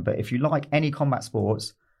like any of them. But if you like any combat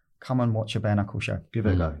sports, come and watch a bare knuckle show. Give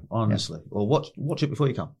it a go, honestly. Yeah. Or watch it before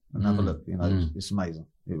you come and have a look. It's amazing.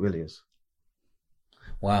 It really is.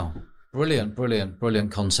 Wow.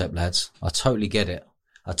 Brilliant concept, lads. I totally get it.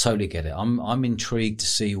 I'm intrigued to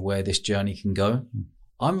see where this journey can go.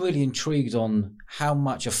 I'm really intrigued on how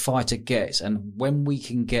much a fighter gets and when you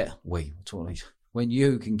can get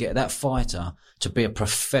that fighter to be a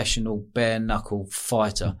professional bare knuckle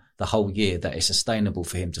fighter the whole year that is sustainable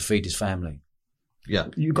for him to feed his family. Yeah.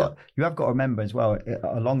 You have got to remember as well,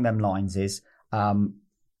 along them lines is,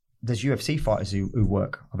 there's UFC fighters who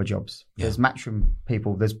work other jobs. Yeah. There's matchroom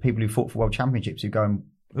people. There's people who fought for world championships who go and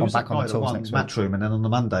back on the tools next week. Matchroom, and then on the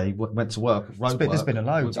Monday went to work. There's been a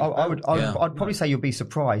load. I'd probably say you'll be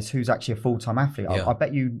surprised who's actually a full-time athlete. Yeah. I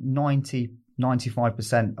bet you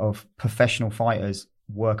 95% of professional fighters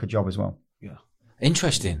work a job as well. Yeah.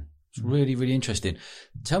 Interesting. It's really, really interesting.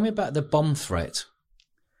 Tell me about the bomb threat.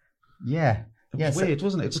 Yeah. It was weird,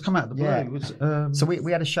 wasn't it? It just come out of the blue. Yeah. It was, So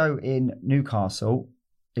we had a show in Newcastle.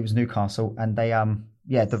 It was Newcastle, and they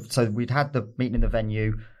so we'd had the meeting in the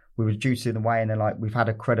venue. We were due to in the way, and they're like, "We've had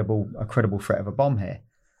a credible threat of a bomb here.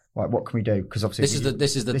 Like, what can we do?" Because obviously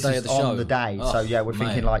this is the day of the show. On the day, so we're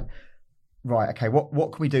thinking like, right, okay,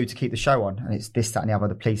 what can we do to keep the show on? And it's this, that, and the other.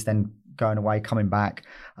 The police then going away, coming back.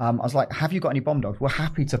 I was like, have you got any bomb dogs? We're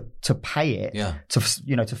happy to pay it,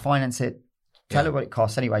 to finance it. Tell her what it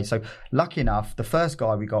costs anyway. So lucky enough, the first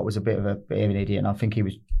guy we got was a bit of an idiot, and I think he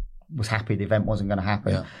was happy the event wasn't going to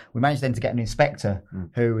happen. Yeah. We managed then to get an inspector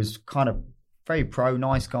who was kind of very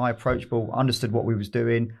nice guy, approachable, understood what we was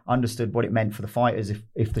doing, understood what it meant for the fighters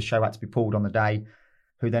if the show had to be pulled on the day,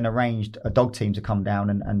 who then arranged a dog team to come down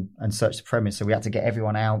and search the premise. So we had to get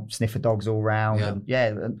everyone out, sniffer dogs all round.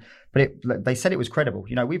 But they said it was credible.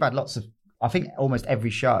 We've had lots of, I think almost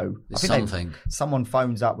every show. Someone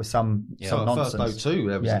phones up with some nonsense. First though too,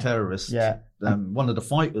 there was a terrorist. Yeah. One of the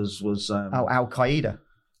fighters was Al Qaeda.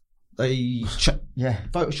 They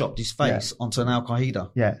photoshopped his face onto an Al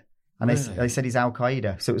Qaeda. Yeah. And they said he's Al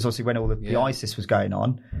Qaeda. So it was obviously when all the ISIS was going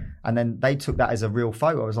on. And then they took that as a real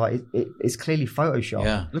photo. I was like, it's clearly Photoshopped.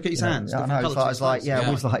 Yeah. Look at his hands. I know. I was like,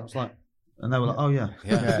 and they were like, oh yeah.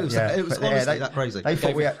 It was honestly that crazy. They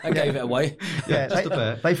thought they gave it away. Yeah.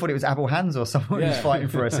 They thought it was Abu Hans or someone who was fighting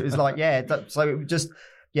for us. It was like, so it was just,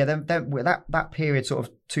 then that period sort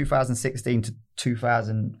of 2016 to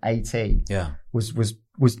 2018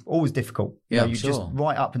 was always difficult. Just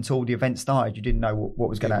right up until the event started, you didn't know what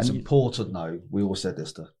was going to happen. It's important though. We always said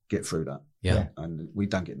this, to get through that. Yeah. And we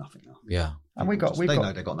don't get nothing now. Yeah. And they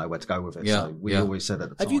know they've got nowhere to go with it. So we always said at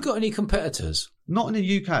the time. Have you got any competitors? Not in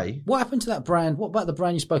the UK. What happened to that brand? What about the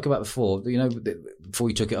brand you spoke about before? Before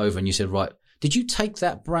you took it over and you said, right, did you take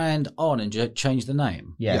that brand on and change the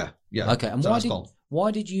name? Yeah. Okay. And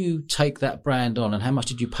why did you take that brand on, and how much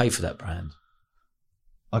did you pay for that brand?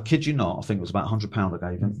 I kid you not, I think it was about £100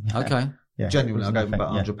 I gave him. Okay. Yeah, genuinely, I gave him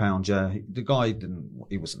about £100. Yeah. The guy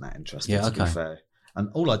he wasn't that interested, to be fair. And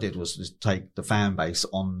all I did was just take the fan base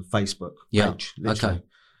on Facebook page. Literally. Okay.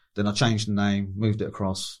 Then I changed the name, moved it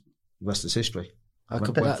across. The rest is history.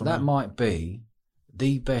 That might be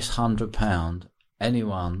the best £100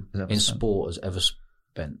 anyone in sport has ever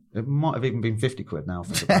spent. It might have even been 50 quid now,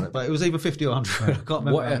 think about it. But it was either 50 or 100 quid. I can't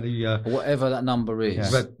remember whatever that number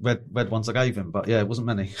is. Red ones I gave him, but it wasn't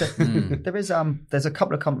many. There's a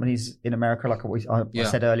couple of companies in America, like I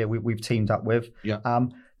said earlier, we've teamed up with. Yeah.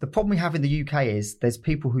 The problem we have in the UK is there's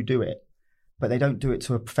people who do it, but they don't do it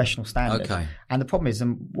to a professional standard. Okay. And the problem is,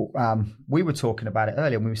 we were talking about it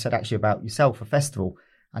earlier, and we said actually about yourself, a festival.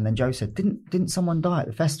 And then Joe said, didn't someone die at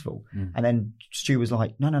the festival? And then Stu was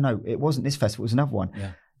like, no, it wasn't this festival, it was another one.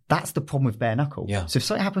 Yeah. That's the problem with bare knuckle. Yeah. So if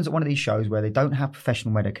something happens at one of these shows where they don't have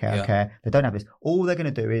professional medical care, they don't have this, all they're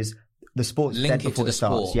going to do is the sport's dead before it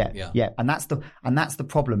starts. Yeah. And that's the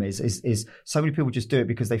problem is so many people just do it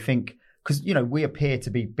because they think, because we appear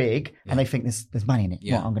to be big and they think there's money in it.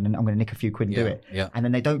 Yeah. Well, I'm gonna nick a few quid and do it. Yeah. And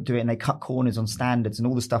then they don't do it and they cut corners on standards and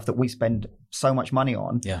all the stuff that we spend so much money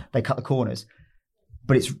on. Yeah. They cut the corners.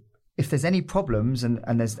 But if there's any problems and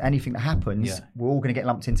there's anything that happens, we're all going to get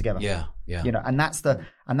lumped in together. Yeah. And that's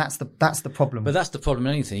the problem. But that's the problem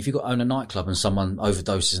in anything. If you own a nightclub and someone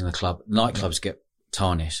overdoses in the club, nightclubs get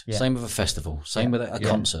tarnished. Yeah. Same with a festival. Same with a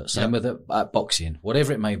concert. Same with boxing.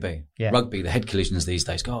 Whatever it may be. Yeah. Rugby, the head collisions these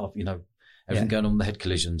days. Everything going on with the head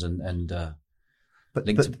collisions and. But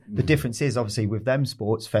the difference is obviously with them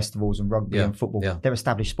sports, festivals and rugby and football, they're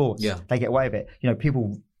established sports. Yeah. They get away with it.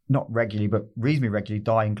 People. Not regularly, but reasonably regularly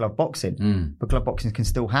die in glove boxing. But glove boxing can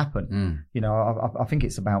still happen. I think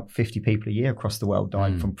it's about 50 people a year across the world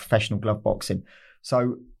dying from professional glove boxing.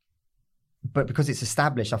 So, but because it's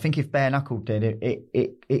established, I think if bare knuckle did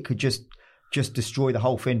it, it could just destroy the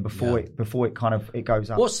whole thing before it goes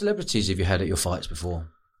up. What celebrities have you had at your fights before?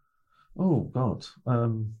 Oh God,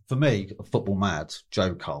 for me, football mad,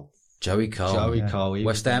 Joey Cole. Joey Cole,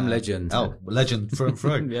 West Ham legend. Oh, legend through and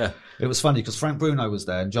through. Yeah. It was funny because Frank Bruno was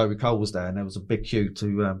there and Joey Cole was there, and there was a big queue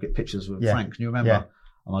to get pictures with Frank. Can you remember? Yeah.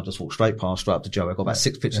 And I just walked straight up to Joey. I got about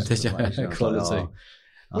 6 pictures. Quality.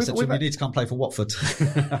 I said to him, you need to come play for Watford.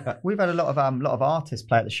 We've had a lot of artists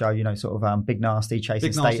play at the show, sort of Big Nasty,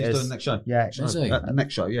 Chasing Status. Big Nasty's doing the next show. Yeah.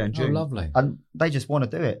 Next show, in June. Oh, lovely. And they just want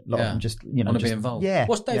to do it. A lot of them just, want to be involved. Yeah.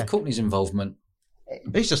 What's Dave Courtney's involvement?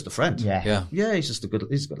 He's just a friend. Yeah. He's a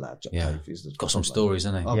good lad. Yeah. Dave. He's got some stories,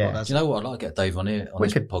 hasn't he? Oh, Do you know what? I'd like to get Dave on here on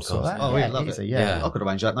this podcast. Oh, we'd love it. Yeah. I could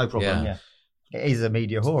arrange that, no problem. Yeah. He's a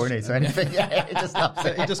media whore, isn't he? So anything, he just loves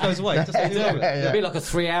it. He just goes away. It'd be like a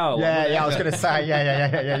 3-hour one. Yeah, I was going to say,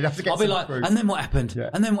 You'd have to get I'll be like, proof. and then what happened?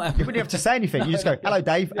 Yeah. And then what happened? You wouldn't have to say anything. You just go, hello,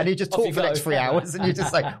 Dave, and you just talk for the next 3 hours, and you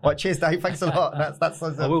just say, well, cheers, Dave, thanks a lot. That's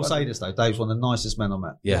I will say this though, Dave's one of the nicest men I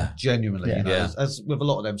met. Yeah, genuinely. As with a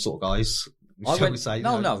lot of them sort of guys.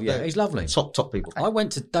 He's lovely. Top people. I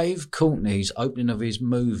went to Dave Courtney's opening of his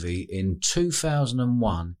movie in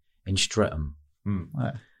 2001 in Streatham.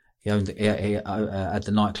 Right. He had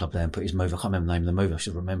the nightclub there and put his movie. I can't remember the name of the movie. I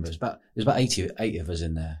should remember. It was about 80 of us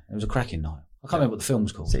in there. It was a cracking night. I can't remember what the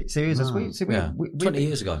film's called. We 20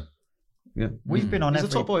 years ago. Yeah, we've been on. He's a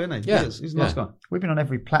top boy, isn't he? Yeah, he's a nice guy. We've been on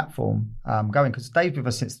every platform going because Dave's with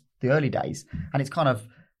us since the early days, and it's kind of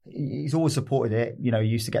he's always supported it. You know, he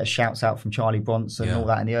used to get shouts out from Charlie Bronson and all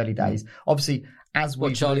that in the early days. Obviously, as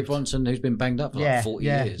we Charlie Bronson, who's been banged up for like 40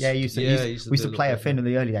 years. Yeah, we used to play a Finn in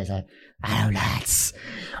the early days. Like, "Hello, lads,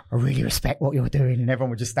 I really respect what you're doing," and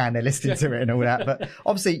everyone would just stand there listening to it and all that. But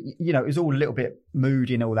obviously, you know, it was all a little bit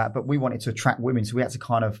moody and all that. But we wanted to attract women, so we had to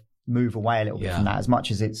kind of move away a little bit from that, as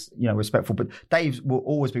much as it's, you know, respectful. But Dave will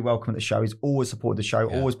always be welcome at the show. He's always supported the show,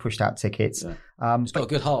 always pushed out tickets. Yeah. He's got a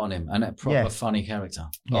good heart on him and a proper funny character.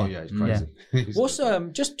 Oh yeah, he's crazy. Yeah. What's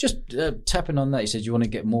just tapping on that? You said you want to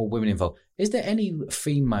get more women involved. Is there any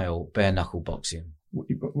female bare knuckle boxing?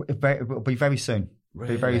 It'll be very soon.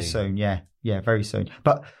 Really? Very soon. Yeah, very soon.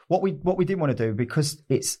 But what we didn't want to do, because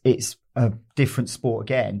it's a different sport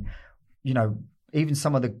again, you know. Even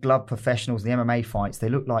some of the glove professionals, the MMA fights, they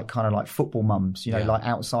look like kind of like football mums, you know, like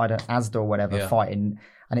outside at Asda or whatever fighting,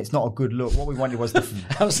 and it's not a good look. What we wanted was like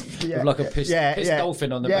a pissed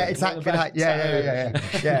dolphin on the back. Exactly that. Yeah.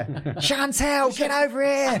 Chantel, get over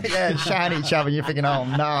here. Yeah, shouting at each other, and you're thinking, oh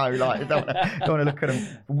no, like don't want to look at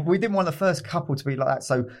them. We didn't want the first couple to be like that.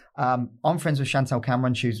 So I'm friends with Chantel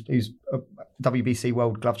Cameron, who's a WBC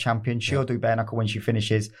World Glove Champion. She'll do bare knuckle when she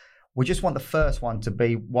finishes. We just want the first one to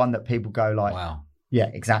be one that people go like, wow. Yeah,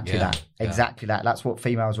 exactly that. Exactly that. That's what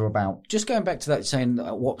females are about. Just going back to that, saying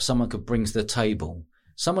what someone could bring to the table.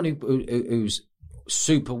 Someone who's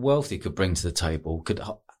super wealthy could bring to the table, could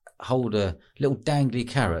hold a little dangly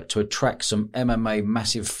carrot to attract some MMA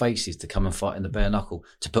massive faces to come and fight in the bare knuckle,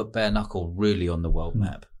 to put bare knuckle really on the world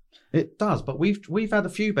map. It does, but we've had a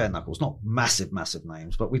few bare knuckles, not massive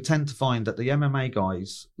names, but we tend to find that the MMA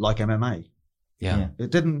guys like MMA. Yeah. It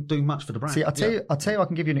didn't do much for the brand. See, I'll tell you, I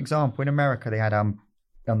can give you an example. In America, they had, on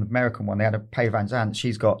the American one, they had a Pay Van Zandt.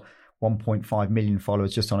 She's got 1.5 million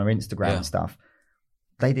followers just on her Instagram and stuff.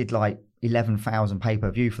 They did like 11,000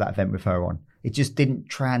 pay-per-view for that event with her on. It just didn't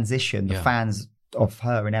transition the fans of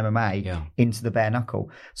her in MMA into the bare knuckle.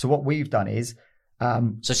 So what we've done is,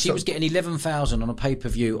 so she was getting 11,000 on a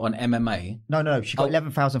pay-per-view on MMA. No. She got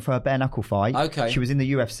 11,000 for her bare knuckle fight. Okay. She was in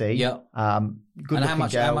the UFC. Yeah. Good and how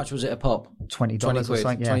much was it a pop? $20 or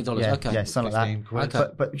something. Yeah. $20. Okay. Yeah, something like that.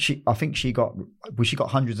 Okay. But I think she got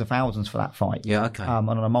hundreds of thousands for that fight. Yeah. Okay. On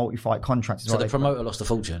a multi-fight contract. So the promoter lost a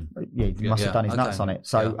fortune. Yeah, he must have done his nuts on it.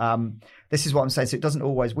 So this is what I'm saying. So it doesn't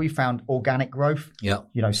always. We found organic growth. Yeah.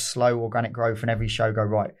 You know, slow organic growth, and every show go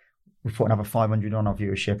right. We put another 500 on our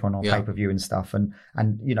viewership on our pay-per-view and stuff. And,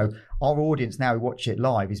 you know, our audience now who watch it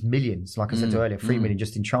live is millions. Like I said earlier, 3 million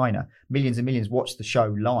just in China. Millions and millions watch the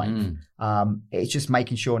show live. It's just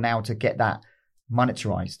making sure now to get that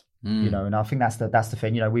monetized, you know, and I think that's the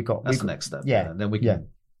thing. You know, we've got the next step. Yeah. And then we can.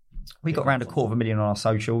 We got around 250,000 on our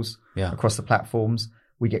socials across the platforms.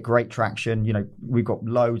 We get great traction. You know, we've got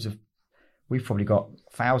we've probably got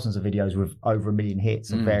thousands of videos with over 1 million hits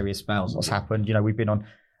of various what's happened. You know, we've been on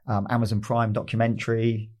Amazon Prime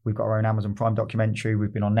documentary. We've got our own Amazon Prime documentary.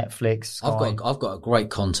 We've been on Netflix. Sky. I've got a great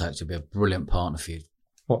contact to be a brilliant partner for you.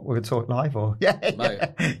 What, we're going to talk live or? Yeah. Mate,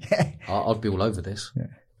 I'd be all over this. Yeah.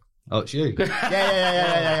 Oh, it's you. Yeah.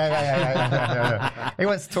 He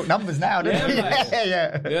wants to talk numbers now, doesn't he?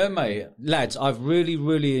 Yeah, mate. Lads, I've really,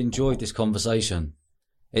 really enjoyed this conversation.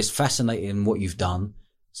 It's fascinating what you've done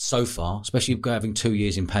so far, especially having 2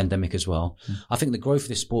 years in pandemic as well. I think the growth of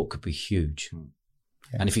this sport could be huge.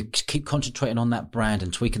 And if you keep concentrating on that brand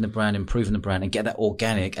and tweaking the brand, improving the brand, and get that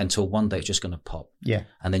organic until one day it's just going to pop. Yeah.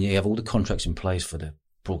 And then you have all the contracts in place for the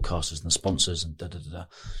broadcasters and the sponsors and da-da-da-da.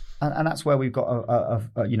 And that's where we've got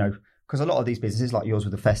a you know, because a lot of these businesses like yours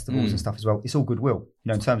with the festivals and stuff as well, it's all goodwill, you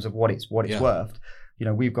know, in terms of what it's worth. You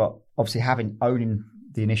know, we've got obviously owning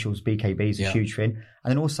the initials BKB is a huge thing.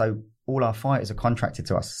 And then also all our fighters are contracted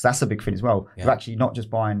to us. So that's a big thing as well. Yeah. You're actually not just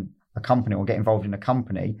buying a company or get involved in a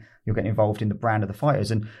company, you're getting involved in the brand of the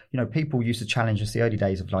fighters. And, you know, people used to challenge us the early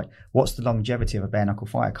days of like, what's the longevity of a bare knuckle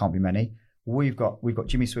fighter? Can't be many. We've got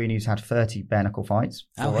Jimmy Sweeney who's had 30 bare knuckle fights.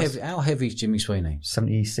 How heavy is Jimmy Sweeney?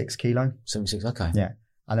 76 kilo. 76, okay. Yeah.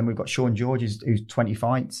 And then we've got Sean George who's 20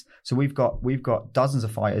 fights. So we've got dozens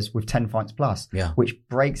of fighters with 10 fights plus, which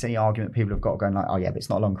breaks any argument people have got going like, oh yeah, but it's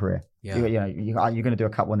not a long career. Yeah. You're going to do a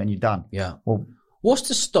couple and then you're done. Yeah. Well, what's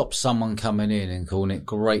to stop someone coming in and calling it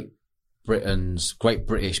Great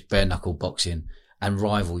British bare knuckle boxing and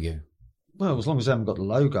rival you? Well, as long as they haven't got the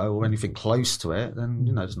logo or anything close to it, then,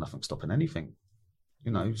 you know, there's nothing stopping anything.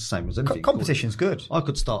 You know, same as anything. Competition's good. I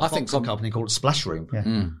could start a boxing company called Splash Room.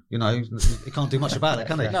 Yeah. You know, you can't do much about it,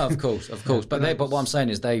 can they? No, of course. But what I'm saying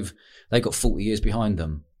is they've got 40 years behind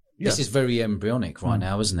them. This is very embryonic right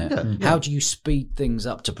now, isn't it? Yeah. How do you speed things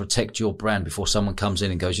up to protect your brand before someone comes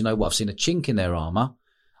in and goes, you know what, I've seen a chink in their armour.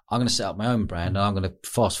 I'm going to set up my own brand and I'm going to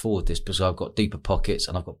fast forward this because I've got deeper pockets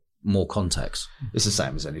and I've got more contacts. It's the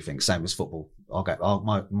same as anything, same as football.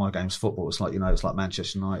 My game's football. It's like, you know, it's like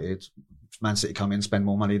Manchester United. Man City come in, spend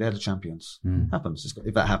more money, they're the champions. Happens.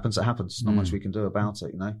 If that happens, it happens. There's not much we can do about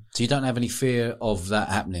it, you know. So you don't have any fear of that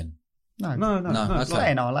happening? No. Okay.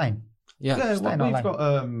 Stay in our lane. Yeah, we've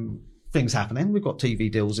got things happening. We've got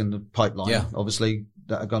TV deals in the pipeline, obviously,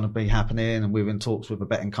 that are going to be happening, and we're in talks with a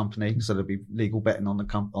betting company, so there'll be legal betting on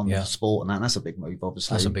the sport, and that. And that's a big move,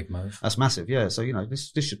 obviously. That's a big move. That's massive, yeah. So, you know,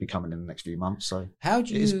 this should be coming in the next few months. So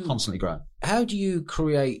it is constantly growing. How do you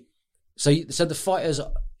create? So the fighters,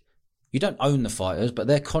 you don't own the fighters, but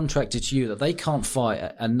they're contracted to you that they can't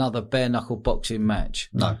fight another bare knuckle boxing match.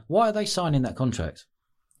 No. Why are they signing that contract?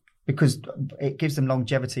 Because it gives them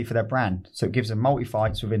longevity for their brand. So it gives them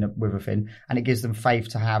multi-fights with a thing, and it gives them faith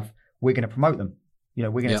to have, we're going to promote them. You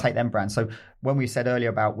know, we're going to take them brands. So when we said earlier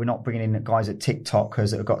about we're not bringing in guys at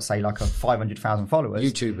TikTokers that have got, say, like 500,000 followers.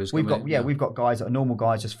 YouTubers. We've got guys that are normal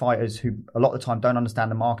guys, just fighters who a lot of the time don't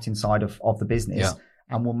understand the marketing side of the business.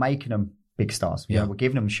 And we're making them big stars. You know, we're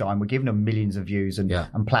giving them shine. We're giving them millions of views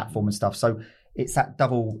and platform and stuff. So it's that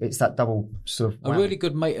double sort of. A really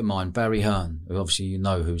good mate of mine, Barry Hearn, who obviously you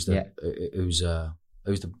know, who's the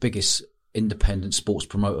biggest independent sports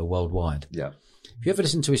promoter worldwide. Yeah. If you ever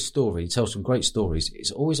listen to his story, he tells some great stories.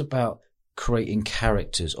 It's always about creating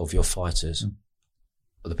characters of your fighters,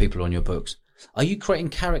 or the people on your books. Are you creating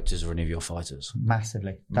characters of any of your fighters?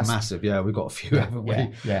 Massively. Massive, yeah. We've got a few, haven't we?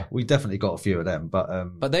 Yeah. We definitely got a few of them,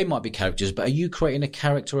 but they might be characters. But are you creating a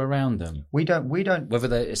character around them? We don't.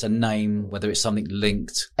 Whether it's a name, whether it's something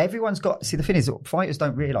linked. Everyone's got. See, the thing is, fighters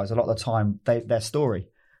don't realise a lot of the time their story.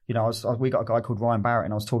 You know, we got a guy called Ryan Barrett,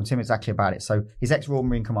 and I was talking to him exactly about it. So he's ex-Royal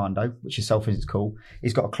Marine Commando, which is self-is cool.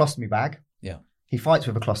 He's got a colostomy bag. Yeah. He fights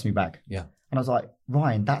with a colostomy bag. Yeah. And I was like,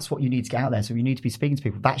 Ryan, that's what you need to get out there. So you need to be speaking to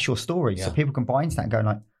people. That's your story. Yeah. So people can buy into that and go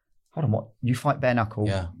like, hold on, what? You fight bare knuckle.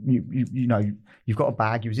 Yeah. You know, you've got a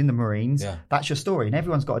bag. You was in the Marines. Yeah. That's your story. And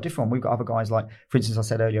everyone's got a different one. We've got other guys like, for instance, I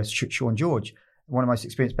said earlier, Sean George, one of the most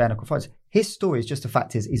experienced bare knuckle fighters. His story is just the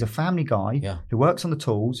fact is he's a family guy who works on the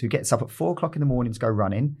tools, who gets up at 4:00 in the morning to go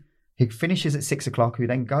running. He finishes at 6:00, who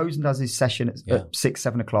then goes and does his session at 6,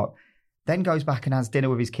 7 o'clock, then goes back and has dinner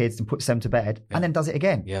with his kids and puts them to bed, and then does it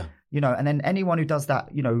again. Yeah. You know, and then anyone who does that,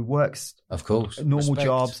 you know, who works, of course, normal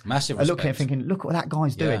jobs, massive are looking at it thinking, look what that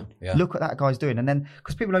guy's doing. Yeah. Look what that guy's doing. And then,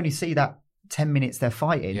 because people only see that 10 minutes they're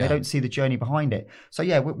fighting, they don't see the journey behind it. So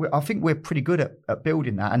yeah, I think we're pretty good at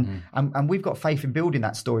building that, and we've got faith in building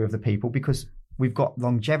that story of the people because we've got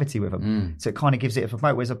longevity with them. So it kind of gives it a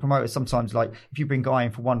promoter. Whereas a promoter sometimes, like if you bring a guy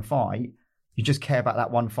in for one fight, you just care about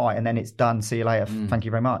that one fight and then it's done. See you later. Thank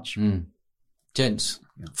you very much. Gents,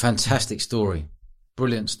 fantastic story.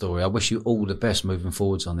 Brilliant story. I wish you all the best moving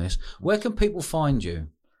forwards on this. Where can people find you?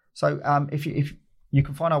 So if you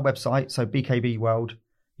can find our website, so BKB World,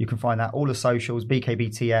 you can find that. All the socials,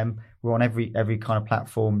 BKBTM. We're on every kind of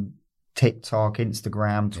platform, TikTok,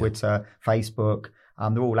 Instagram, Twitter, Facebook.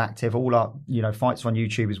 They're all active. All our fights are on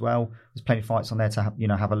YouTube as well. There's plenty of fights on there to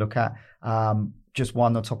have a look at. Just one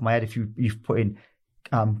on the top of my head, if you've put in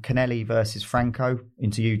Canelli versus Franco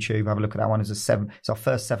into YouTube, have a look at that one. It's our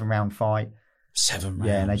first 7-round fight. 7 rounds?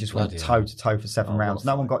 Yeah, and they just went toe to toe for 7 rounds.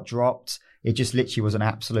 No one got dropped. It just literally was an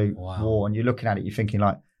absolute war. And you're looking at it, you're thinking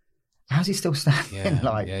like, how's he still standing?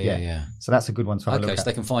 Yeah. So that's a good one to have a look at. Okay, so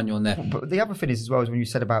they can find you on there. But the other thing is as well, is when you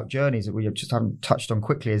said about journeys that we just haven't touched on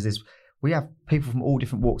quickly, is we have people from all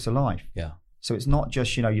different walks of life. Yeah. So it's not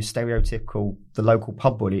just, your stereotypical, the local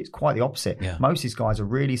pub bully. It's quite the opposite. Yeah. Most of these guys are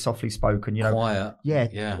really softly spoken, quiet.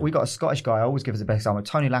 Yeah. We got a Scottish guy, I always give us the best example,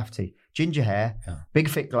 Tony Lafferty, ginger hair, big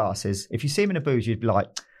thick glasses. If you see him in a booze, you'd be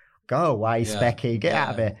like, go away, Specky, get out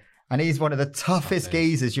of here. And he's one of the toughest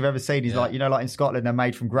geezers you've ever seen. He's like, like in Scotland, they're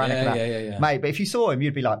made from granite. Yeah. Mate, but if you saw him,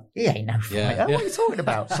 you'd be like, he ain't no fighter. What are you talking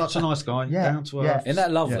about? Such a nice guy. Down to earth. Isn't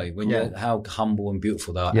that lovely when you're how humble and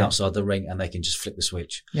beautiful they are outside the ring and they can just flip the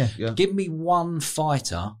switch? Yeah. Give me one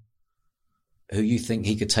fighter who you think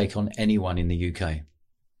he could take on anyone in the UK.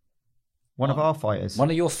 One of our fighters. One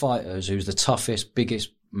of your fighters who's the toughest,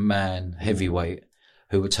 biggest man, heavyweight,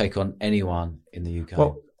 who would take on anyone in the UK.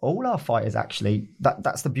 Well, all our fighters actually,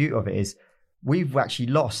 that's the beauty of it, is we've actually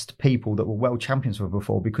lost people that were world champions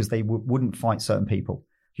before because they wouldn't fight certain people.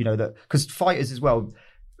 Because fighters as well,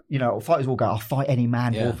 fighters will go, I'll fight any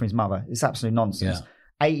man born from his mother. It's absolute nonsense.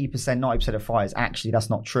 80%, 90% of fighters, actually, that's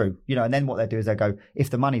not true. You know, and then what they do is they go, if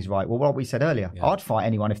the money's right. Well, what we said earlier, I'd fight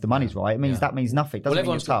anyone if the money's right. It means that means nothing. Doesn't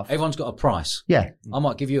mean it's tough. Everyone's got a price. Yeah. I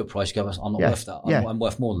might give you a price. You go, I'm not worth that. I'm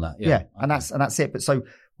worth more than that. Yeah. Okay. And that's it. But so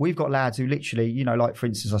we've got lads who literally, you know, like for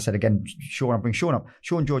instance, I said again, Sean, I'll bring Sean up.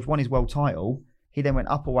 Sean George won his world title. He then went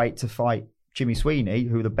up a weight to fight Jimmy Sweeney,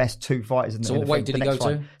 who were the best two fighters in the what weight did he go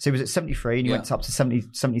to? So he was at 73 and he went up to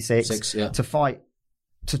 76 to fight,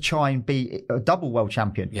 to try and be a double world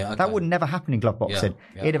champion. Yeah, okay. That would never happen in glove boxing.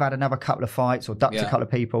 He'd have had another couple of fights or ducked a couple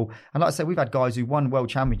of people. And like I said, we've had guys who won world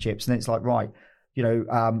championships and it's like, right, you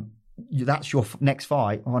know, that's your next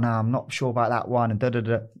fight. Oh no, I'm not sure about that one.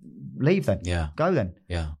 And leave then. Yeah. Go then.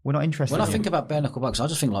 Yeah. We're not interested. When I think about bare knuckle boxing, I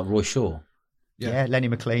just think like Roy Shaw. Yeah, Lenny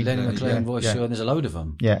McLean. Roy Shaw, and there's a load of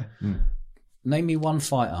them. Yeah. Name me one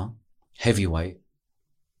fighter, heavyweight,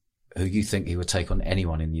 who you think he would take on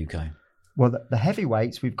anyone in the UK. Well, the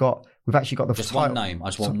heavyweights, we've actually got the just title. One name. I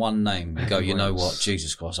just want one name. You go, you know what?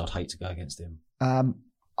 Jesus Christ, I'd hate to go against him. I'm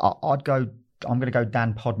going to go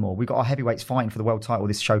Dan Podmore. We've got our heavyweights fighting for the world title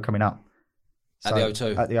this show coming up. At the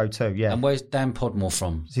O2? At the O2, yeah. And where's Dan Podmore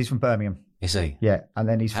from? He's from Birmingham. Is he? Yeah. And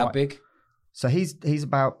then he's how big? So he's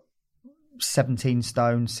about 17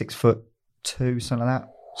 stone, 6'2", something like that.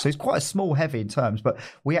 So he's quite a small heavy in terms, but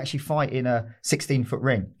we actually fight in a 16-foot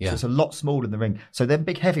ring. Yeah. So it's a lot smaller than the ring. So them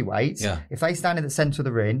big heavyweights, if they stand in the centre of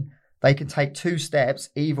the ring, they can take 2 steps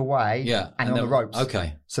either way and on the ropes.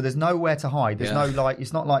 Okay. So there's nowhere to hide. There's no like,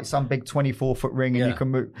 it's not like some big 24-foot ring and you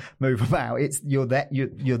can move about. It's you're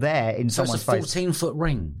there in someone's face. It's a 14-foot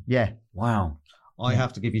ring. Yeah. Wow. I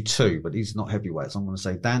have to give you 2, but he's not heavyweights. I'm going to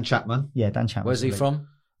say Dan Chapman. Yeah, Dan Chapman. Where's he from?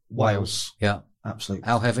 Wales. Yeah. Absolutely.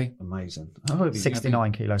 How heavy? Amazing.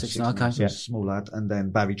 69 kilos. 69, okay. So small lad. And then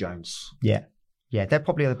Barry Jones. Yeah. Yeah, they're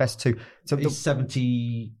probably the best two. So he's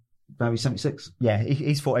 70, Barry 76? Yeah,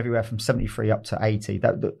 he's fought everywhere from 73 up to 80.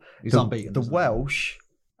 He's unbeaten. The Welsh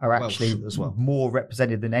are actually as well more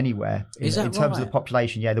represented than anywhere in terms of the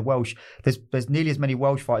population. Yeah, the Welsh, there's nearly as many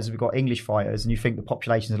Welsh fighters as we've got English fighters, and you think the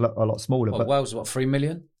population is a lot smaller. But Wales, 3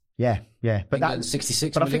 million? Yeah. But England,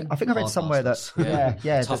 66 but million? I think I read somewhere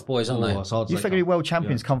that tough boys, aren't they? You figure the world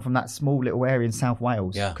champions come from that small little area in South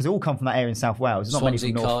Wales, because they all come from that area in South Wales. There's not Swansea,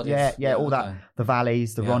 many from North. Cardiff. Yeah, all that, the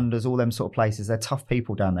valleys, the Rondas, all them sort of places. They're tough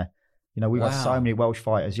people down there. You know, we've had so many Welsh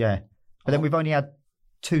fighters, but then we've only had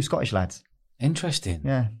 2 Scottish lads. Interesting.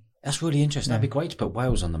 Yeah, that's really interesting. That'd be great to put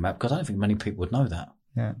Wales on the map because I don't think many people would know that.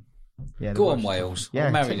 Yeah, go on, Wales. Yeah,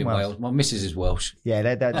 I'm married in Wales. My missus is Welsh.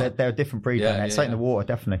 Yeah, they're a different breed. It's in the water,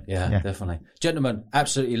 definitely. Yeah, definitely. Gentlemen,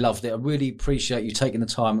 absolutely loved it. I really appreciate you taking the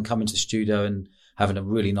time and coming to the studio and having a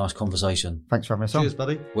really nice conversation. Thanks for having us on. Cheers,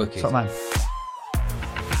 buddy. Wicked. Top man.